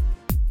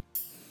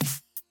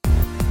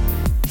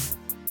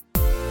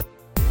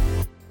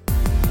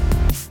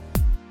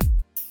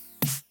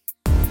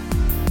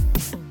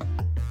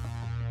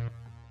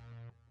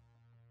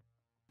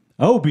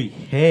 Oh,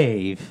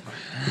 behave.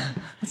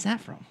 What's that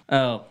from?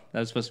 Oh, that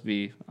was supposed to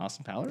be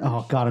Austin Powers?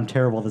 Oh, God, I'm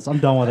terrible at this. I'm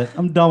done with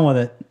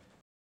it.